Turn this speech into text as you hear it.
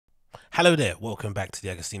Hello there, welcome back to the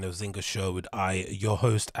AgostinhoZinga show with your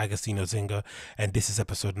host, AgostinhoZinga, and this is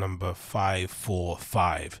episode number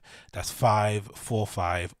 545. That's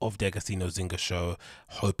 545 of the AgostinhoZinga show.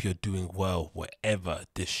 Hope you're doing well wherever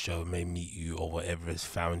this show may meet you, or wherever it's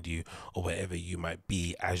found you, or wherever you might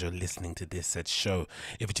be as you're listening to this said show.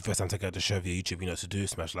 If it's your first time checking out the show via YouTube, you know what to do.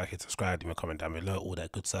 Smash like and subscribe, leave a comment down below, all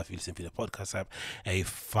that good stuff. You listen to the podcast app. A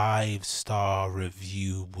 5-star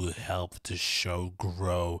review will help the show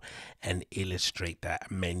grow and illustrate that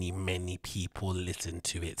many people listen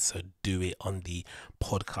to it. So do it on the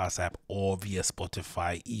podcast app or via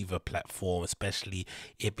Spotify, either platform, especially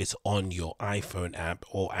if it's on your iPhone app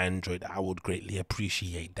or Android. I would greatly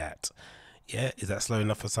appreciate that. Yeah, is that slow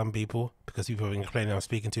enough for some people? Because people have been complaining I'm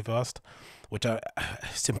speaking too fast,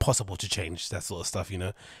 it's impossible to change that sort of stuff, you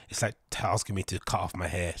know. It's like asking me to cut off my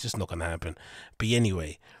hair. It's just not gonna happen. But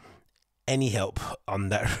anyway, any help on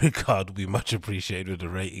that regard would be much appreciated with the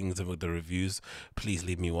ratings and with the reviews. Please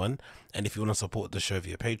leave me one. And if you want to support the show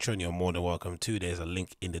via Patreon, you're more than welcome to. There's a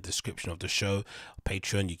link in the description of the show.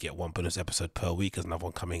 Patreon, you get one bonus episode per week. There's another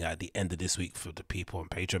one coming out at the end of this week for the people on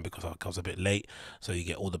Patreon because I was a bit late. So you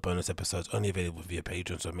get all the bonus episodes only available via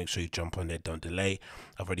Patreon. So make sure you jump on there, don't delay.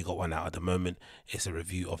 I've already got one out at the moment. It's a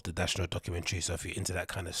review of the Dash Note documentary. So if you're into that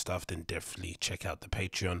kind of stuff, then definitely check out the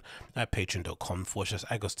Patreon at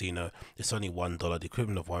patreon.com/Agostinho. It's only $1, the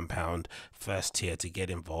equivalent of £1. First tier to get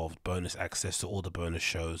involved, bonus access to all the bonus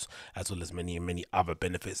shows, as well as many other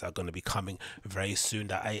benefits that are going to be coming very soon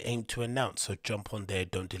that I aim to announce. So jump on there,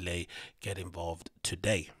 don't delay, get involved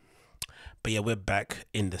today. But yeah, we're back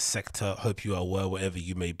in the sector. Hope you are well wherever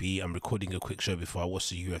you may be. I'm recording a quick show before I watch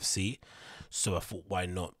the UFC, so I thought, why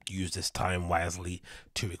not use this time wisely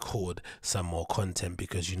to record some more content,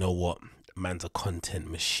 because you know what, man's a content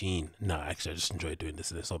machine. No, actually I just enjoy doing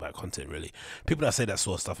this, and it's not about content really. People that say that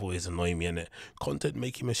sort of stuff always annoy me, and it content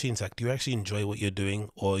making machines, like, do you actually enjoy what you're doing,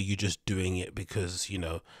 or are you just doing it because you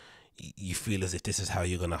know you feel as if this is how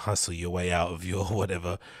you're gonna hustle your way out of your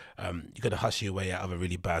whatever? You're gonna hustle your way out of a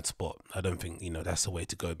really bad spot. I don't think, you know, that's the way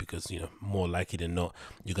to go, because you know, more likely than not,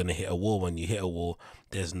 you're gonna hit a wall. When you hit a wall,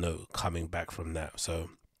 there's no coming back from that. So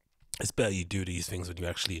it's better you do these things when you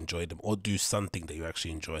actually enjoy them, or do something that you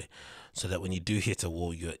actually enjoy, so that when you do hit a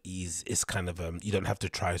wall, it's kind of you don't have to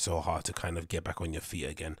try so hard to kind of get back on your feet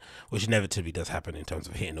again, which inevitably does happen in terms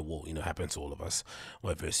of hitting a wall. You know, happens to all of us,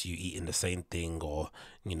 whether it's you eating the same thing, or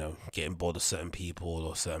you know, getting bored of certain people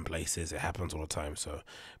or certain places. It happens all the time. So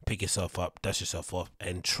pick yourself up, dust yourself off,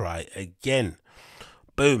 and try again.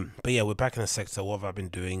 Boom. But yeah, we're back in the sector. What have I been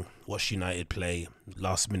doing? Watched United play,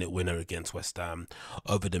 last minute winner against West Ham.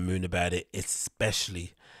 Over the moon about it,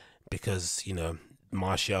 especially because, you know,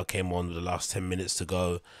 Martial came on with the last 10 minutes to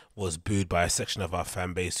go, was booed by a section of our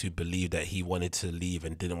fan base who believed that he wanted to leave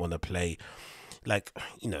and didn't want to play. Like,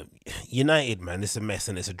 you know, United, man, it's a mess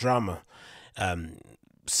and it's a drama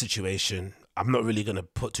situation. I'm not really going to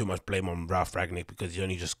put too much blame on Ralph Ragnick, because he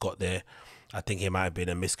only just got there. I think it might have been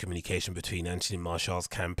a miscommunication between Anthony Martial's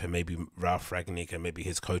camp and maybe Ralph Ragnick and maybe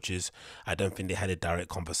his coaches. I don't think they had a direct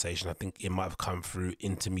conversation. I think it might have come through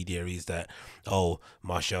intermediaries that, oh,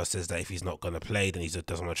 Martial says that if he's not going to play, then he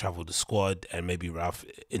doesn't want to travel with the squad, and maybe Ralph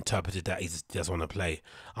interpreted that he doesn't want to play.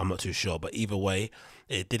 I'm not too sure, but either way,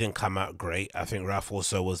 it didn't come out great. I think Ralph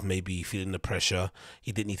also was maybe feeling the pressure.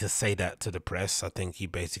 He didn't need to say that to the press. I think he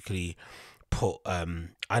basically put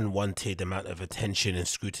unwanted amount of attention and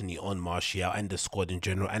scrutiny on Martial and the squad in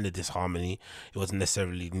general, and the disharmony. It wasn't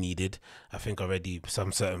necessarily needed. I think already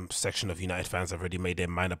some certain section of United fans have already made their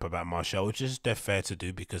mind up about Martial, which is they're fair to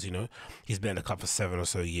do, because you know, he's been in the club for 7 or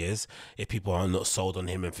so years. If people are not sold on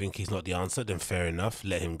him and think he's not the answer, then fair enough,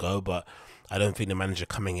 let him go. But I don't think the manager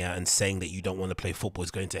coming out and saying that you don't want to play football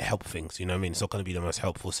is going to help things. You know what I mean? It's not going to be the most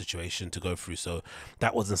helpful situation to go through. So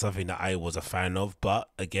that wasn't something that I was a fan of. But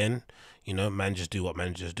again, you know, managers do what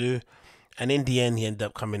managers do. And in the end, he ended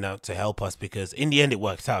up coming out to help us, because in the end it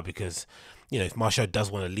worked out, because, you know, if Martial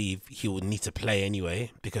does want to leave, he would need to play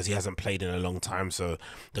anyway, because he hasn't played in a long time. So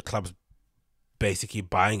the club's basically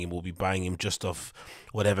will be buying him just off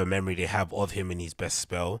whatever memory they have of him in his best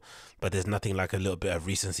spell. But there's nothing like a little bit of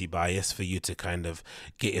recency bias for you to kind of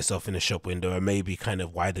get yourself in a shop window and maybe kind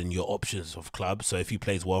of widen your options of clubs. So if he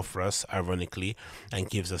plays well for us, ironically, and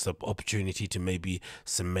gives us the opportunity to maybe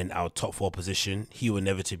cement our top 4 position, he will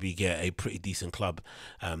inevitably get a pretty decent club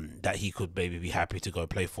that he could maybe be happy to go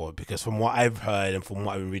play for. Because from what I've heard and from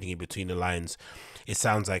what I've been reading in between the lines, it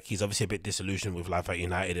sounds like he's obviously a bit disillusioned with life at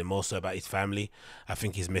United, and more so about his family. I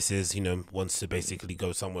think his missus, you know, wants to basically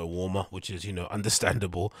go somewhere warmer, which is, you know,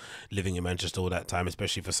 understandable, living in Manchester all that time,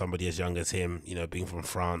 especially for somebody as young as him, you know, being from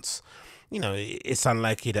France. it's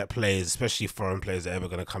unlikely that players, especially foreign players, are ever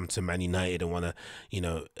going to come to Man United and want to,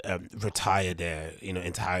 retire there,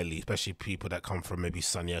 entirely, especially people that come from maybe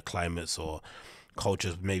sunnier climates or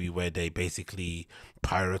cultures maybe where they basically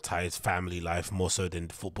prioritize family life more so than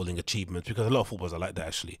footballing achievements, because a lot of footballers are like that.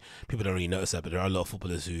 Actually, people don't really notice that, but there are a lot of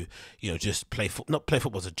footballers who just not play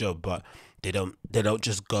football as a job, but they don't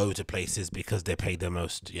just go to places because they're paid the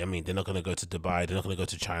most. I mean, they're not going to go to Dubai, they're not going to go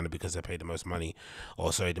to China because they're paid the most money,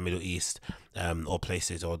 or sorry, the Middle East, or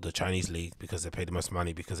places, or the Chinese league because they pay the most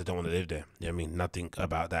money because they don't want to live there. I mean, nothing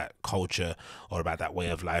about that culture or about that way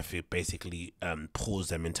of life, it basically pulls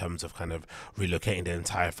them in terms of kind of relocating their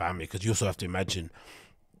entire family. Because you also have to imagine,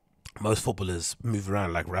 most footballers move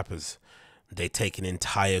around like rappers. They take an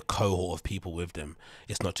entire cohort of people with them.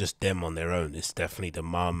 It's not just them on their own. It's definitely the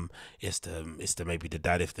mum. It's the maybe the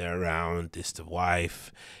dad if they're around. It's the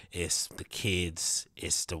wife. It's the kids.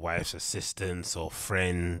 It's the wife's assistants or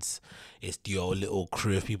friends. It's your little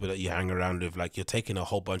crew of people that you hang around with. Like, you're taking a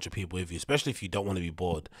whole bunch of people with you, especially if you don't want to be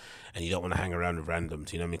bored and you don't want to hang around with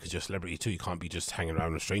randoms. You know what I mean? Because you're a celebrity too. You can't be just hanging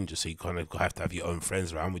around with strangers. So you kind of have to have your own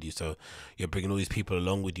friends around with you. So you're bringing all these people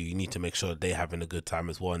along with you. You need to make sure that they're having a good time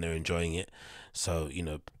as well and they're enjoying it. So,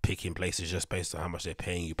 picking places just based on how much they're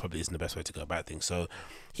paying you probably isn't the best way to go about things. So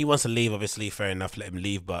he wants to leave, obviously, fair enough, let him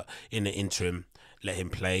leave. But in the interim, let him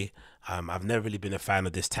play. I've never really been a fan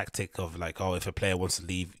of this tactic of like, oh, if a player wants to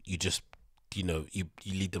leave, you just you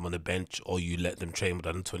leave them on the bench or you let them train with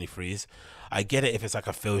under 23s. I get it if it's like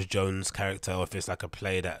a Phil Jones character, or if it's like a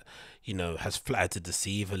player that has flattered to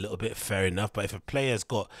deceive a little bit, fair enough. But if a player's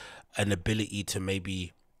got an ability to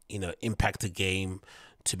maybe impact a game,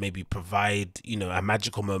 to maybe provide a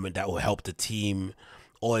magical moment that will help the team,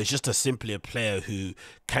 or it's just simply a player who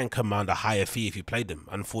can command a higher fee if you play them.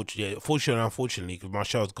 Unfortunately, because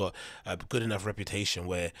Martial's got a good enough reputation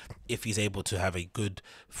where if he's able to have a good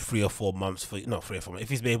 3 or 4 months, if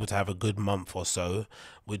he's able to have a good month or so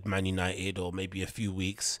with Man United, or maybe a few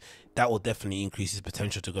weeks, that will definitely increase his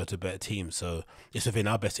potential to go to a better team. So it's within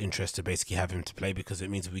our best interest to basically have him to play, because it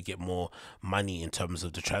means we get more money in terms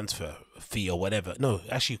of the transfer fee or whatever. No,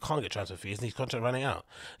 actually, you can't get transfer fee. Isn't his contract running out?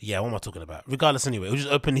 Yeah, what am I talking about? Regardless, anyway, we'll just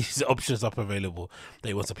open these options up available that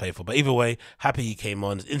he wants to play for. But either way, happy he came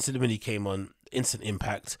on. Instantly when he came on, instant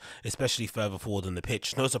impact, especially further forward on the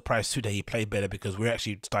pitch. No surprise too that he played better, because we're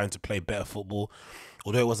actually starting to play better football.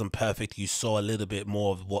 Although it wasn't perfect, you saw a little bit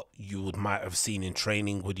more of what you might have seen in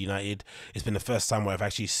training with United. It's been the first time where I've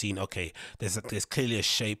actually seen, okay, there's clearly a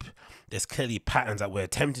shape, there's clearly patterns that we're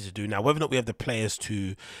attempting to do. Now, whether or not we have the players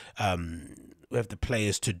to do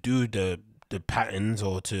the patterns,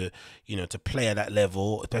 or to play at that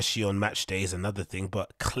level, especially on match days, another thing.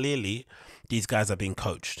 But clearly, these guys are being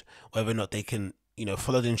coached. Whether or not they can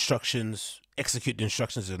follow the instructions, execute the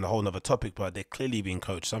instructions is a whole nother topic, but they're clearly being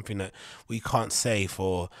coached, something that we can't say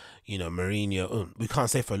for Mourinho. We can't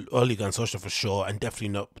say for Ole Gunnar Solskjaer for sure, and definitely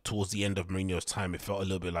not towards the end of Mourinho's time. It felt a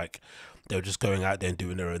little bit like they were just going out there and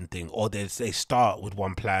doing their own thing, or they start with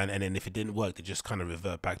one plan and then if it didn't work, they just kind of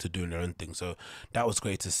revert back to doing their own thing. So that was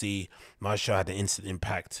great to see. Martial had an instant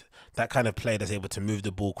impact. That kind of player that's able to move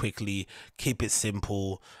the ball quickly, keep it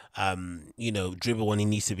simple, dribble when he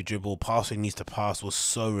needs to be dribbled, pass when he needs to pass, was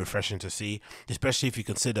so refreshing to see. Especially if you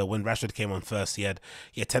consider when Rashford came on first, he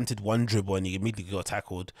attempted one dribble and he immediately got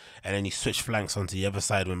tackled, and then he switched flanks onto the other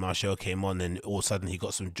side when Martial came on, and all of a sudden he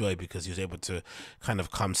got some joy because he was able to kind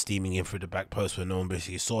of come steaming in through the back post when no one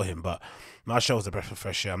basically saw him. But Martial was a breath of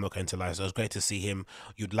fresh air, I'm not going to lie. So it was great to see him.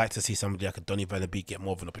 You'd like to see somebody like a Donny van de Beek get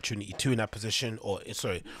more of an opportunity too in that position, or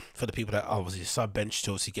sorry, for the people that are obviously sub-bench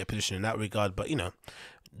to obviously get a position in that regard. But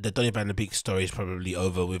the Donny van de Beek story is probably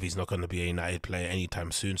over with. He's not going to be a United player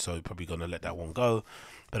anytime soon, so we're probably going to let that one go.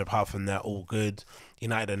 But apart from that, all good.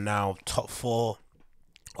 United are now top 4.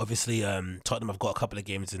 Obviously, Tottenham have got a couple of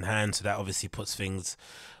games in hand, so that obviously puts things,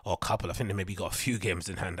 or a couple, I think they maybe got a few games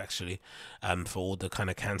in hand actually, for all the kind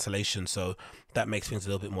of cancellation. So that makes things a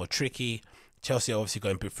little bit more tricky. Chelsea are obviously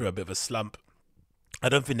going through a bit of a slump. I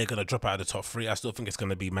don't think they're going to drop out of the top 3. I still think it's going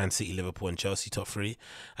to be Man City, Liverpool and Chelsea top 3.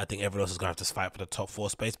 I think everyone else is going to have to fight for the top 4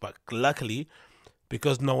 space. But luckily,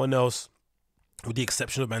 because no one else, with the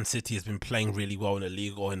exception of Man City, has been playing really well in the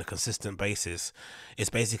league or on a consistent basis, it's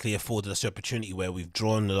basically afforded us the opportunity where we've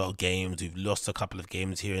drawn a lot of games, we've lost a couple of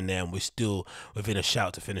games here and there, and we're still within a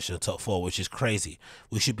shout to finish in the top 4, which is crazy.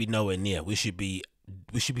 We should be nowhere near. We should be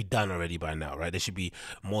done already by now, right? There should be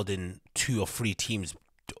more than 2 or 3 teams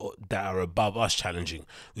that are above us challenging.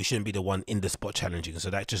 We shouldn't be the one in the spot challenging. So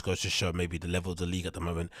that just goes to show maybe the level of the league at the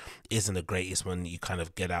moment isn't the greatest when you kind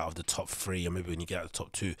of get out of the top 3, or maybe when you get out of the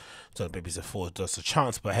top 2. So maybe it's affords us a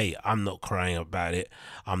chance. But hey, I'm not crying about it.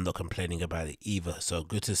 I'm not complaining about it either. So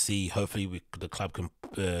good to see. Hopefully the club can,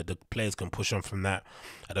 the players can push on from that.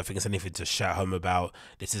 I don't think it's anything to shout home about.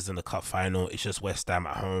 This isn't a cup final. It's just West Ham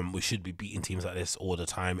at home. We should be beating teams like this all the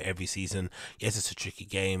time, every season. Yes, it's a tricky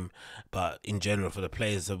game, but in general, for the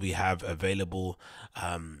players that we have available,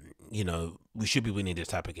 you know, we should be winning this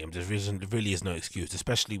type of game. There really is no excuse,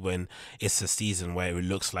 especially when it's a season where it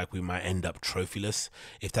looks like we might end up trophyless.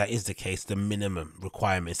 If that is the case, the minimum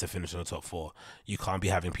requirement is to finish in the top 4. You can't be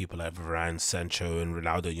having people like Varane, Sancho and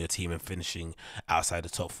Ronaldo in your team and finishing outside the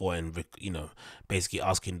top 4 and, you know, basically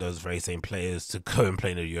asking those very same players to go and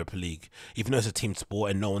play in the Europa League. Even though it's a team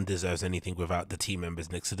sport and no one deserves anything without the team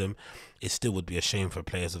members next to them, it still would be a shame for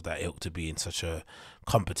players of that ilk to be in such a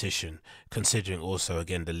competition, considering also,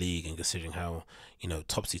 again, the league and considering how, you know,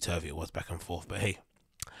 topsy-turvy it was back and forth. But hey,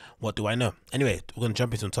 what do I know? Anyway, we're going to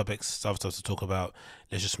jump into some topics, stuff to talk about.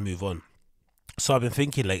 Let's just move on. So I've been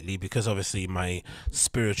thinking lately, because obviously my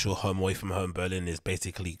spiritual home away from home, Berlin, is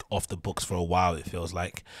basically off the books for a while, it feels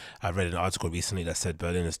like. I read an article recently that said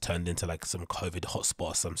Berlin has turned into like some COVID hotspot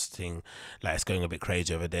or something. Like, it's going a bit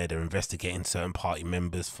crazy over there. They're investigating certain party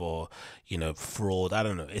members for, you know, fraud. I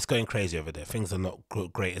don't know. It's going crazy over there. Things are not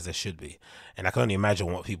great as they should be. And I can only imagine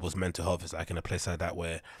what people's mental health is like in a place like that,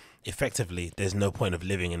 where effectively there's no point of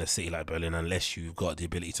living in a city like Berlin unless you've got the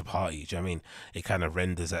ability to party. Do you know what I mean? It kind of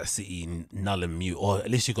renders that city null and mute, or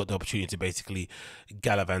at least you've got the opportunity to basically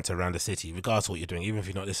gallivant around the city, regardless of what you're doing. Even if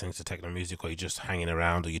you're not listening to techno music, or you're just hanging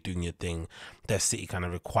around, or you're doing your thing, that city kind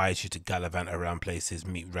of requires you to gallivant around places,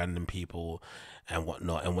 meet random people and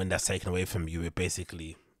whatnot. And when that's taken away from you, it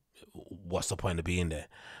basically, what's the point of being there?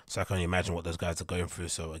 So I can only imagine what those guys are going through.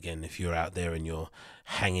 So again, if you're out there and you're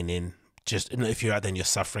hanging in, just, if you're out there and you're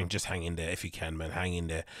suffering, just hang in there. If you can, man, hang in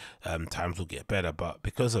there. Times will get better. But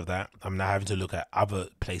because of that, I'm now having to look at other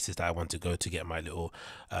places that I want to go to get my little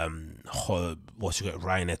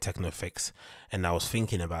Ryanair Techno fix. And I was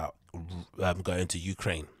thinking about going to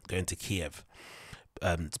Ukraine, going to Kiev.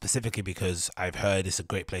 Specifically because I've heard it's a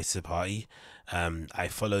great place to party. I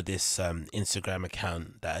follow this Instagram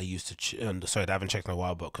account that I used to sorry, I haven't checked in a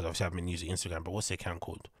while, but because obviously I've been using Instagram. But what's the account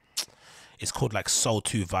called? It's called like Soul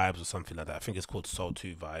 2 Vibes or something like that. I think it's called Soul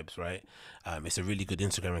 2 Vibes, right? It's a really good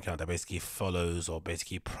Instagram account that basically follows, or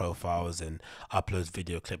basically profiles and uploads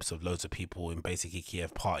video clips of loads of people in basically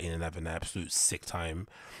Kiev partying and having an absolute sick time.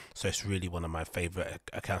 So it's really one of my favorite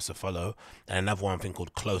accounts to follow. And another one thing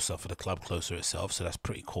called Closer, for the club Closer itself. So that's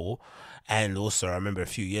pretty cool. And also, I remember a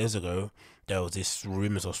few years ago, there was this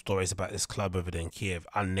rumors or stories about this club over there in Kiev,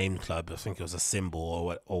 unnamed club. I think it was a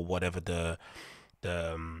symbol or whatever the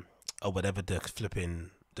flipping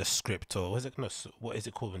the script, or what is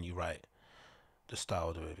it called when you write the style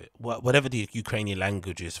of it? Whatever the Ukrainian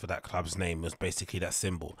language is for that club's name was basically that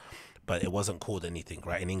symbol. But it wasn't called anything,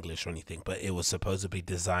 right, in English or anything. But it was supposedly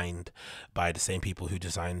designed by the same people who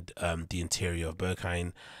designed the interior of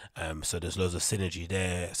Berghain. So there's loads of synergy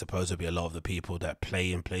there. Supposedly a lot of the people that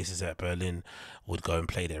play in places at Berlin would go and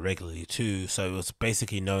play there regularly too. So it was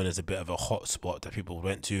basically known as a bit of a hot spot that people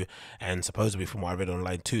went to. And supposedly, from what I read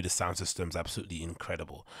online too, the sound system's absolutely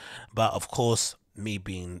incredible. But of course, me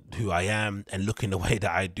being who I am and looking the way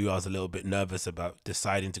that I do, I was a little bit nervous about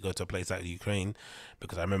deciding to go to a place like Ukraine,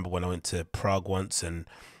 because I remember when I went to Prague once and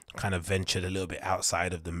kind of ventured a little bit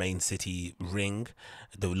outside of the main city ring,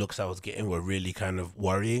 the looks I was getting were really kind of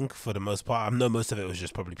worrying for the most part. I know most of it was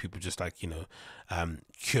just probably people just like, you know,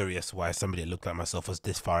 curious why somebody that looked like myself was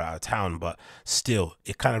this far out of town. But still,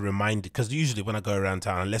 it kind of reminded, because usually when I go around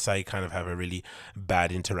town, unless I kind of have a really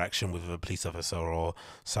bad interaction with a police officer or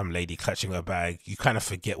some lady clutching her bag, you kind of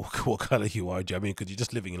forget what color you are. Do you know what I mean? Because you're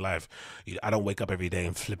just living your life. I don't wake up every day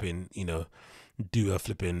and flipping, you know, do a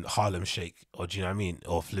flipping Harlem shake, or do you know what I mean,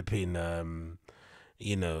 or flipping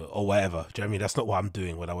you know, or whatever. Do you know what I mean? That's not what I'm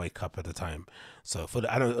doing when I wake up at the time. So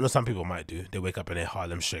I know some people might do. They wake up and they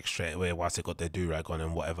Harlem shake straight away whilst they got their do-rag on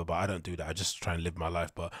and whatever, but I don't do that. I just try and live my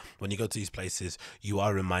life. But when you go to these places, you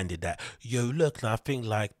are reminded that you look nothing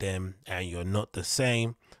like them and you're not the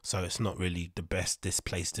same. So it's not really this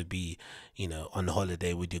place to be, you know, on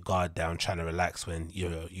holiday with your guard down trying to relax when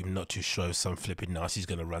you're not too sure if some flipping nazi's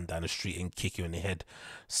going to run down the street and kick you in the head.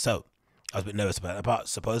 So I was a bit nervous about it. But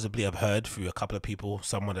supposedly I've heard through a couple of people,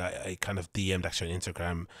 someone that I kind of DM'd actually on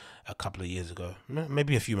Instagram a couple of years ago,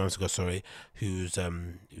 maybe a few months ago, sorry, who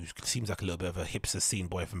seems like a little bit of a hipster scene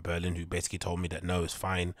boy from Berlin, who basically told me that no, it's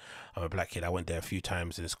fine. I'm a black kid. I went there a few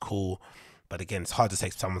times and it's cool. But again, it's hard to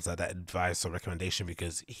take someone's like that advice or recommendation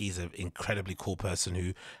because he's an incredibly cool person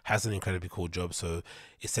who has an incredibly cool job. So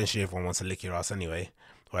essentially, everyone wants to lick your ass anyway.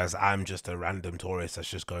 Whereas I'm just a random tourist that's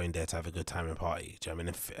just going there to have a good time and party. Do you know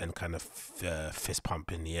what I mean? And kind of fist pump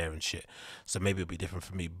in the air and shit. So maybe it'll be different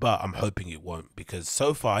for me. But I'm hoping it won't, because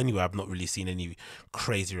so far, anyway, I've not really seen any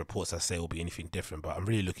crazy reports that say it'll be anything different. But I'm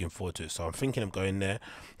really looking forward to it. So I'm thinking of going there.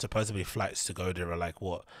 Supposedly flights to go there are like,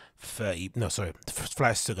 what,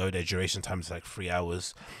 flights to go there, duration time is like 3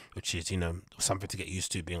 hours, which is, you know, something to get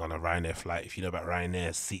used to being on a Ryanair flight. If you know about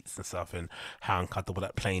Ryanair seats and stuff and how uncomfortable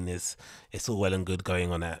that plane is, it's all well and good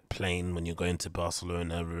going on that plane when you're going to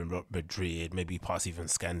Barcelona, Madrid, maybe parts even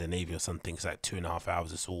Scandinavia or something. It's like 2.5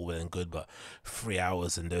 hours. It's all well and good, but 3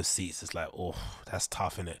 hours in those seats, it's like, oh, that's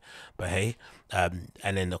tough, innit? But hey, and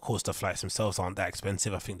then of course the flights themselves aren't that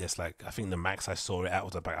expensive. I think the max I saw it at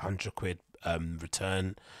was about 100 quid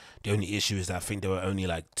return. The only issue is that I think there were only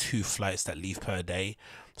like 2 flights that leave per day.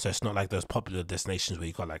 So it's not like those popular destinations where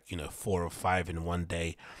you got like, you know, 4 or 5 in one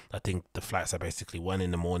day. I think the flights are basically 1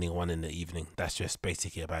 in the morning, 1 in the evening. That's just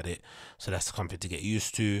basically about it. So that's something to get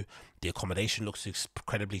used to. The accommodation looks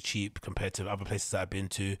incredibly cheap compared to other places that I've been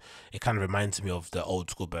to. It kind of reminds me of the old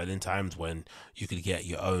school Berlin times when you could get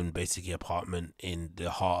your own basically apartment in the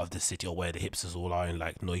heart of the city, or where the hipsters all are, in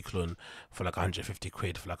like Neukölln, for like 150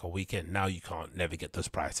 quid for like a weekend. Now you can't never get those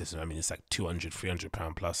prices. I mean, it's like 200, 300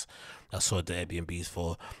 pound plus. I saw the Airbnbs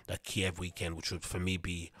for the Kiev weekend, which would for me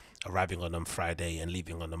be arriving on a Friday and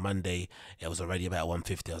leaving on a Monday. It was already about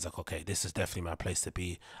 150. I was like, okay, this is definitely my place to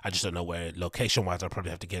be. I just don't know where location wise. I'll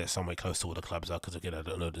probably have to get it somewhere close to all the clubs are, because again, I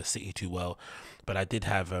don't know the city too well. But I did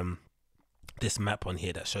have this map on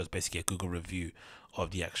here that shows basically a Google review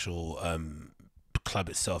of the actual club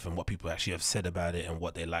itself and what people actually have said about it and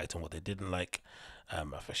what they liked and what they didn't like.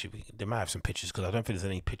 They might have some pictures, because I don't think there's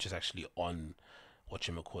any pictures actually on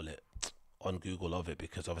on Google of it,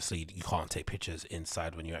 because obviously you can't take pictures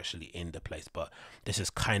inside when you're actually in the place. But this is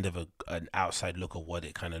kind of an outside look of what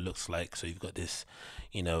it kind of looks like. So you've got this,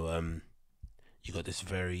 you know, you got this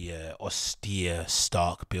very austere,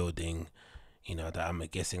 stark building, you know, that I'm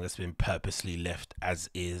guessing that's been purposely left as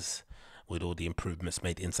is, with all the improvements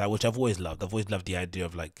made inside, which I've always loved. I've always loved the idea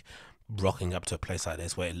of like rocking up to a place like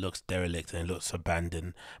this where it looks derelict and it looks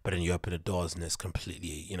abandoned, but then you open the doors and it's completely,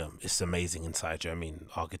 you know, it's amazing inside. I mean,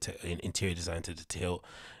 interior design to the tilt,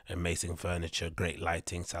 amazing furniture, great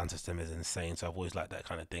lighting, sound system is insane. So I've always liked that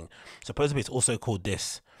kind of thing. Supposedly it's also called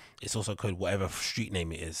this. It's also called whatever street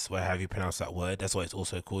name it is, where have you pronounce that word. That's what it's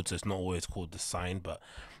also called. So it's not always called the sign, but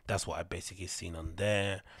that's what I basically seen on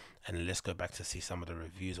there. And let's go back to see some of the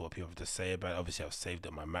reviews, what people have to say about it. Obviously I've saved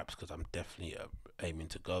up my maps because I'm definitely aiming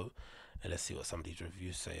to go. And let's see what some of these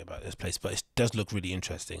reviews say about this place. But it does look really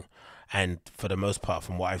interesting. And for the most part,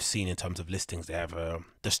 from what I've seen in terms of listings, they have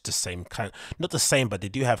just the same kind, not the same, but they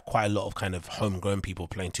do have quite a lot of kind of homegrown people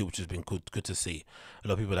playing too, which has been good to see. A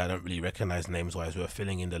lot of people that I don't really recognize names wise who are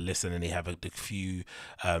filling in the list, and then they have a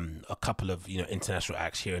couple of, you know, international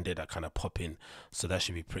acts here and there that kind of pop in. So that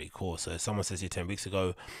should be pretty cool. So someone says here 10 weeks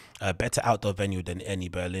ago, better outdoor venue than any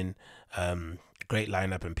Berlin. Great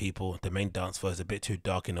lineup and people. The main dance floor is a bit too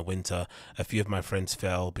dark in the winter. A few of my friends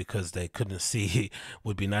fell because they couldn't see.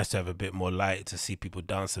 Would be nice to have a bit more light to see people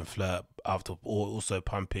dance and flirt after, or also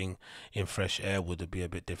pumping in fresh air would be a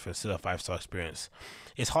bit different. Still a 5-star experience.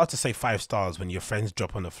 It's hard to say 5 stars when your friends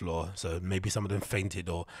drop on the floor. So maybe some of them fainted,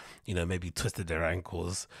 or, you know, maybe twisted their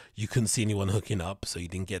ankles. You couldn't see anyone hooking up, so you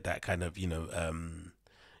didn't get that kind of, you know,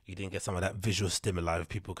 you didn't get some of that visual stimuli of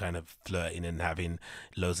people kind of flirting and having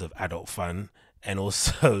loads of adult fun. And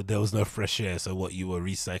also there was no fresh air, so what you were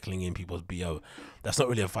recycling in people's BO. That's not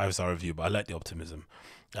really a 5-star review, but I like the optimism.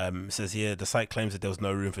 It says here, the site claims that there was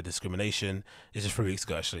no room for discrimination. This is 3 weeks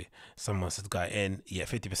ago actually. Someone said guy in, yeah,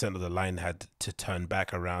 50% of the line had to turn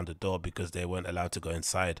back around the door because they weren't allowed to go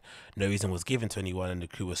inside. No reason was given to anyone, and the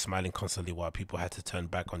crew was smiling constantly while people had to turn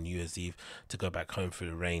back on New Year's Eve to go back home through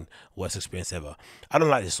the rain. Worst experience ever. I don't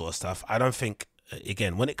like this sort of stuff. I don't think,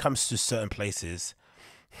 again, when it comes to certain places,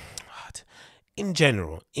 in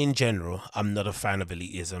general, I'm not a fan of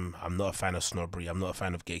elitism. I'm not a fan of snobbery. I'm not a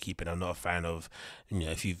fan of gatekeeping. I'm not a fan of, you know,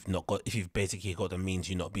 if you've basically got the means,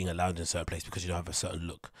 you're not being allowed in a certain place because you don't have a certain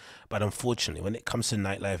look. But unfortunately, when it comes to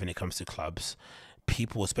nightlife and it comes to clubs,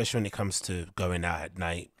 people, especially when it comes to going out at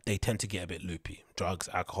night, they tend to get a bit loopy. Drugs,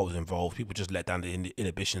 alcohol is involved. People just let down the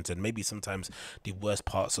inhibitions, and maybe sometimes the worst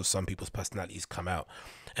parts of some people's personalities come out.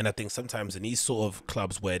 And I think sometimes in these sort of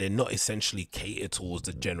clubs where they're not essentially catered towards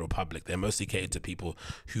the general public, they're mostly catered to people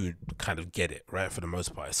who kind of get it, right? For the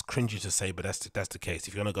most part, it's cringy to say, but that's the case.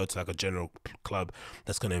 If you're gonna go to like a general club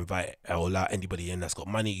that's gonna invite or allow anybody in that's got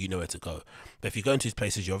money, you know where to go. But if you go into these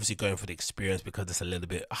places, you're obviously going for the experience because it's a little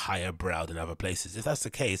bit higher brow than other places. If that's the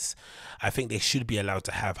case, I think they should be allowed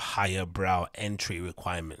to have higher brow entry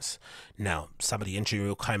requirements. Now, some of the entry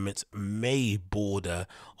requirements may border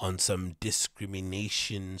on some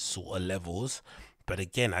discrimination sort of levels, but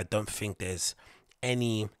again, I don't think there's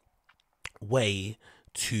any way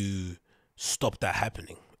to stop that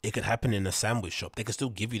happening. It could happen in a sandwich shop. They could still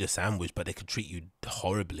give you the sandwich, but they could treat you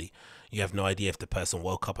horribly. You have no idea if the person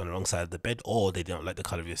woke up on the wrong side of the bed or they don't like the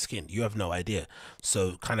color of your skin. You have no idea.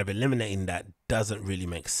 So kind of eliminating that doesn't really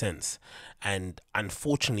make sense. And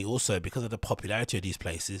unfortunately also, because of the popularity of these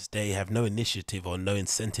places, they have no initiative or no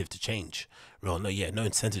incentive to change. Well, no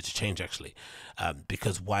incentive to change actually.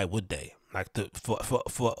 Because why would they? Like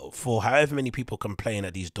for however many people complain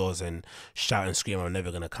at these doors and shout and scream, I'm never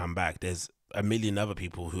going to come back, there's a million other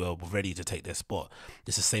people who are ready to take their spot.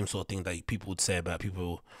 It's the same sort of thing that people would say about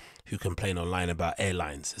people who complain online about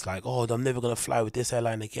airlines. It's like, oh, I'm never going to fly with this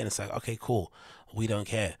airline again. It's like, okay, cool. We don't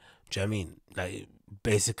care. Do you know what I mean? Like,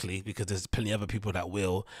 basically, because there's plenty of other people that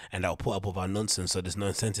will, and that will put up with our nonsense, so there's no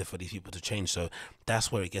incentive for these people to change. So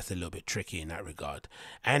that's where it gets a little bit tricky in that regard.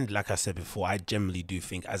 And like I said before, I generally do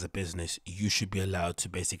think as a business you should be allowed to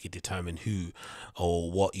basically determine who or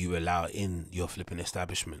what you allow in your flipping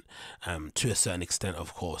establishment, to a certain extent,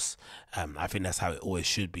 of course. I think that's how it always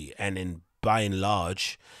should be. And in by and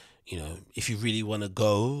large, you know, if you really want to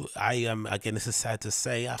go, again, this is sad to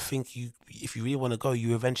say, I think if you really want to go,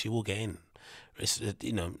 you eventually will get in. It's,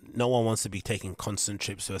 you know, no one wants to be taking constant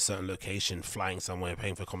trips to a certain location, flying somewhere,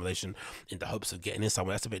 paying for accommodation in the hopes of getting in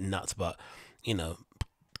somewhere. That's a bit nuts, but, you know,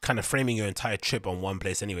 kind of framing your entire trip on one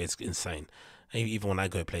place anyway is insane. Even when I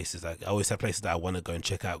go places, like I always have places that I want to go and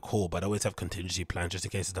check out, cool, but I always have contingency plans just in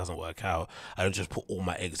case it doesn't work out. I don't just put all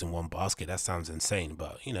my eggs in one basket. That sounds insane,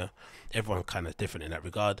 but you know, everyone's kind of different in that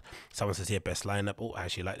regard. Someone says here, best lineup. Oh, I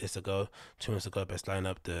actually like this to go. 2 months ago, best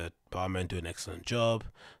lineup. The barman do an excellent job.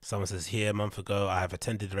 Someone says here, a month ago, I have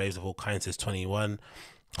attended raves of all kinds since 2001.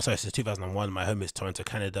 My home is Toronto,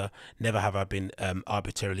 Canada. Never have I been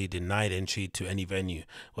arbitrarily denied entry to any venue.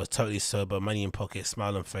 Was totally sober, money in pocket,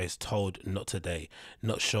 smile on face, told not today.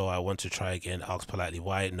 Not sure, I want to try again. Asked politely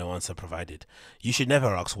why, no answer provided. You should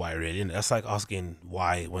never ask why, really. That's like asking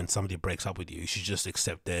why when somebody breaks up with you. You should just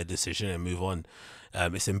accept their decision and move on.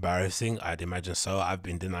 It's embarrassing, I'd imagine so. I've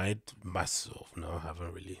been denied myself. No, I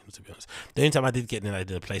haven't really, to be honest. The only time I did get denied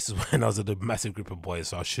in a place is when I was with a massive group of boys,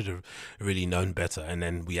 so I should have really known better. And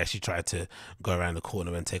then we actually tried to go around the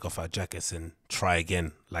corner and take off our jackets and try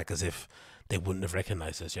again, like as if they wouldn't have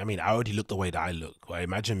recognized us. I mean, I already look the way that I look. Well,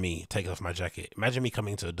 imagine me taking off my jacket. Imagine me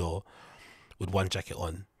coming to a door with one jacket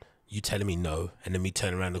on, you telling me no, and then me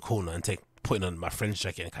turning around the corner and putting on my friend's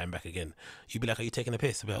jacket and coming back again. You'd be like, are you taking a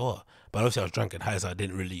piss? I'd be like, what? But obviously I was drunk and high, so I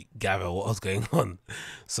didn't really gather what was going on.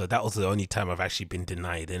 So that was the only time I've actually been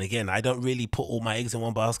denied. And again, I don't really put all my eggs in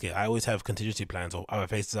one basket. I always have contingency plans or other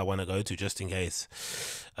places I want to go to just in case.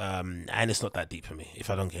 And it's not that deep for me. If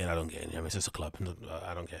I don't get in, I don't get in. I mean, it's just a club.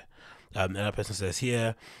 I don't care. Another person says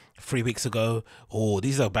here, 3 weeks ago,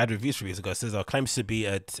 these are bad reviews 3 weeks ago. It says our claims to be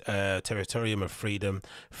a territorium of freedom,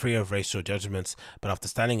 free of racial judgments, but after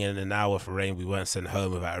standing in an hour for rain, we weren't sent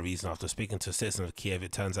home without a reason. After speaking to a citizen of Kiev,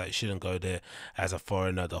 it turns out you shouldn't go there as a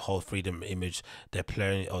foreigner. The whole freedom image they're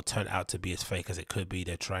playing or turned out to be as fake as it could be.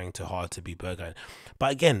 They're trying too hard to be burger.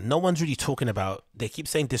 But again, no one's really talking about, they keep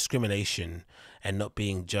saying discrimination and not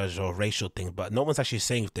being judged or racial things, but no one's actually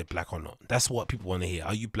saying if they're black or not. That's what people want to hear.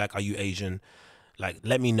 Are you black? Are you Asian? Like,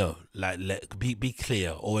 let me know. Like, be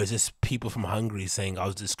clear. Or is this people from Hungary saying I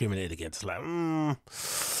was discriminated against? Like, I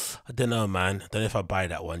don't know, man. I don't know if I buy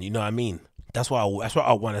that one. You know what I mean? That's what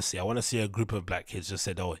I want to see. I want to see a group of black kids just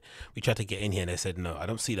said, oh, we tried to get in here, and they said no. I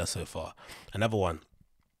don't see that so far. Another one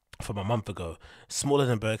from a month ago, smaller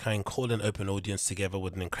than Berghain, called an open audience together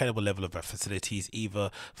with an incredible level of facilities,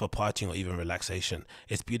 either for partying or even relaxation.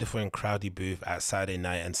 It's beautiful and crowdy booth at Saturday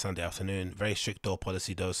night and Sunday afternoon. Very strict door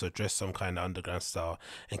policy though, so dress some kind of underground style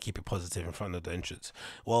and keep it positive in front of the entrance.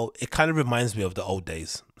 Well, it kind of reminds me of the old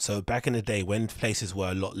days. So back in the day when places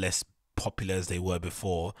were a lot less popular as they were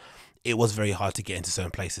before, it was very hard to get into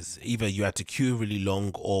certain places. Either you had to queue really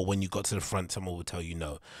long, or when you got to the front, someone would tell you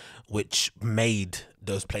no, which made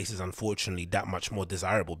those places, unfortunately, that much more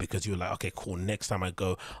desirable, because you were like, okay, cool, next time I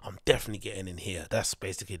go, I'm definitely getting in here. That's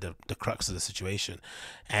basically the crux of the situation.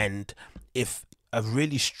 And if a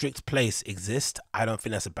really strict place exists, I don't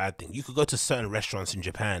think that's a bad thing. You could go to certain restaurants in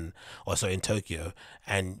Japan, or so in Tokyo,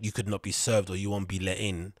 and you could not be served, or you won't be let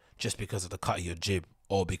in just because of the cut of your jib,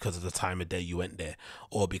 or because of the time of day you went there,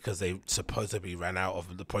 or because they supposedly ran out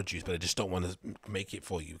of the produce, but they just don't want to make it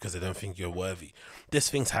for you because they don't think you're worthy. These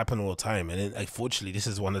things happen all the time, and unfortunately, this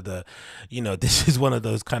is one of the, this is one of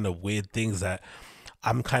those kind of weird things that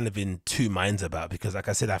I'm kind of in two minds about, because like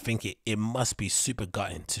I said, I think it must be super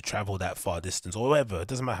gutting to travel that far distance, or whatever. It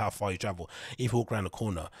doesn't matter how far you travel, if you walk around the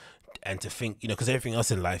corner, and to think, because everything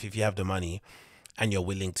else in life, if you have the money and you're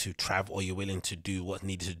willing to travel, or you're willing to do what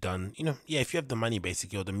needs to be done, if you have the money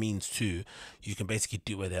basically, or the means to, you can basically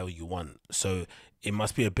do whatever you want. So it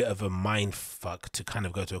must be a bit of a mind fuck to kind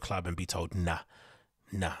of go to a club and be told, nah,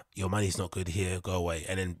 your money's not good here, go away.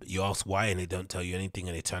 And then you ask why, and they don't tell you anything,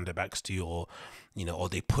 and they turn their backs to you, or or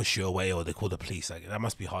they push you away, or they call the police. Like, that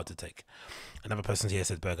must be hard to take. Another person here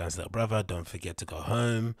says, Bergan's little brother, don't forget to go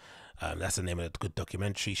home. That's the name of a good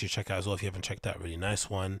documentary you should check out as well if you haven't checked out. Really nice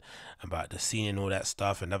one about the scene and all that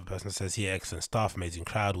stuff. Another person says here, excellent stuff, amazing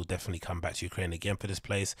crowd, will definitely come back to Ukraine again for this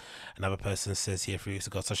place. Another person says here, 3 weeks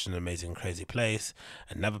ago, such an amazing, crazy place.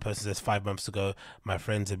 Another person says 5 months ago, my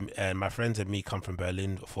friends and me come from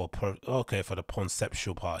Berlin for the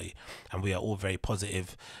conceptual party, and we are all very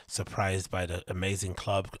positive, surprised by the amazing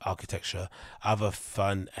club architecture, other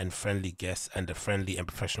fun and friendly guests, and the friendly and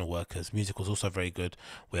professional workers. Music was also very good.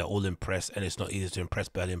 We are all impressed, and it's not easy to impress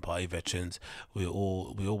Berlin party veterans. We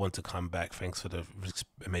all want to come back. Thanks for the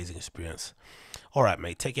amazing experience. All right,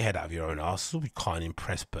 mate, take your head out of your own ass. We can't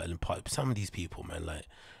impress Berlin party. Some of these people, man, like,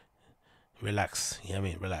 relax.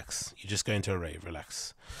 Relax. You just go into a rave.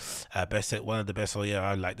 Relax. One of the best. Oh yeah,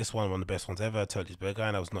 I like this one. One of the best ones ever. Totally Berghain.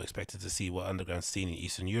 And I was not expected to see what underground scene in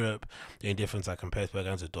Eastern Europe. The only difference I compare to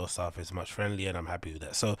Berghain to Dorsaaf is much friendlier, and I'm happy with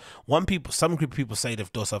that. So some group of people say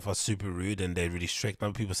that Dorsaaf are super rude and they're really strict.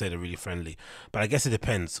 Other people say they're really friendly. But I guess it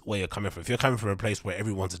depends where you're coming from. If you're coming from a place where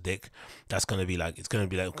everyone's a dick, that's gonna be like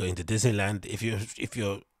going to Disneyland. If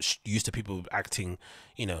you're used to people acting,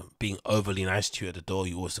 being overly nice to you at the door,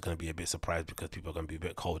 you're also going to be a bit surprised because people are going to be a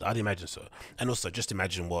bit cold. I'd imagine so. And also, just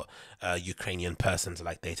imagine what Ukrainian persons are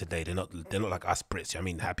like day to day. They're not like us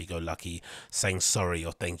Brits. Happy-go-lucky, saying sorry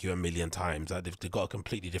or thank you a million times. They've got a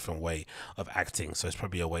completely different way of acting. So it's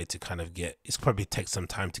probably a way to kind of it's probably takes some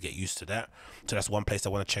time to get used to that. So that's one place I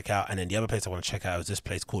want to check out. And then the other place I want to check out is this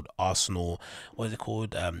place called Arsenal. What is it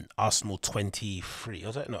called? Arsenal 23.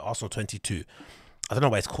 Was it? No, Arsenal 22. I don't know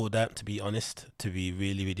why it's called that, to be honest. To be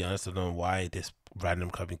really, really honest, I don't know why this random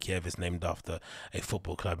club in Kiev is named after a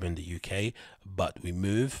football club in the UK. But we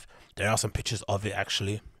move. There are some pictures of it,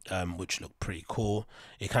 actually, which look pretty cool.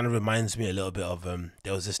 It kind of reminds me a little bit of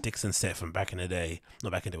there was this Dixon set from back in the day,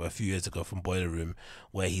 not back in the day, a few years ago, from Boiler Room,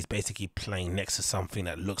 where he's basically playing next to something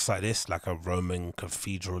that looks like this, like a Roman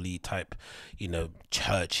cathedral-y type,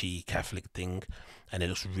 churchy Catholic thing, and it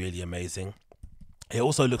looks really amazing. It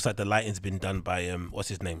also looks like the lighting's been done by what's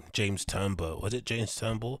his name, James Turnbull. Was it James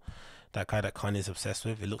Turnbull, that guy that Kanye's obsessed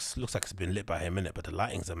with? It looks like it's been lit by him, innit? But the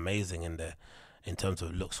lighting's amazing in there, in terms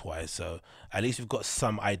of looks wise. So at least we've got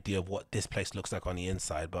some idea of what this place looks like on the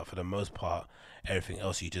inside. But for the most part, everything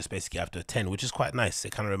else you just basically have to attend, which is quite nice.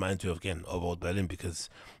 It kind of reminds me of old Berlin, because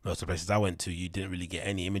most of the places I went to, you didn't really get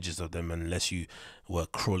any images of them unless you were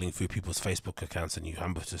crawling through people's Facebook accounts and you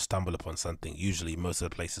happened to stumble upon something. Usually most of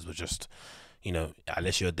the places were just,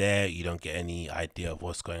 unless you're there, you don't get any idea of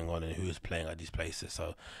what's going on and who's playing at these places.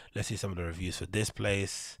 So let's see some of the reviews for this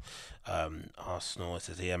place. Arsenal, it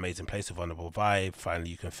says here, amazing place, a vulnerable vibe.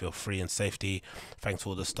 Finally, you can feel free and safety. Thanks to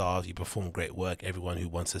all the staff, you perform great work. Everyone who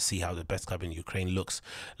wants to see how the best club in Ukraine looks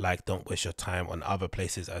like, don't waste your time on other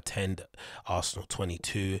places. Attend Arsenal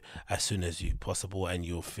 22 as soon as you possible, and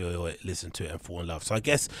you'll feel it, listen to it, and fall in love. So I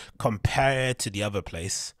guess compared to the other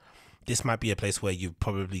place, this might be a place where you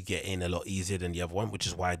probably get in a lot easier than the other one, which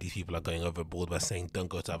is why these people are going overboard by saying don't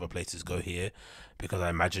go to other places, go here, because I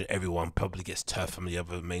imagine everyone probably gets turfed from the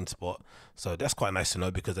other main spot. So that's quite nice to know,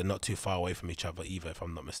 because they're not too far away from each other either, if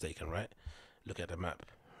I'm not mistaken, right? Look at the map.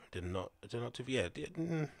 They're not too, yeah,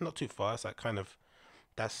 not too far. It's like kind of,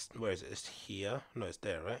 that's, where is it? It's here. No, it's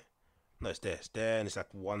there, right? No, it's there, and it's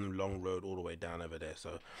like one long road all the way down over there.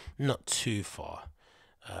 So not too far.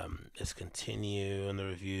 Let's continue on the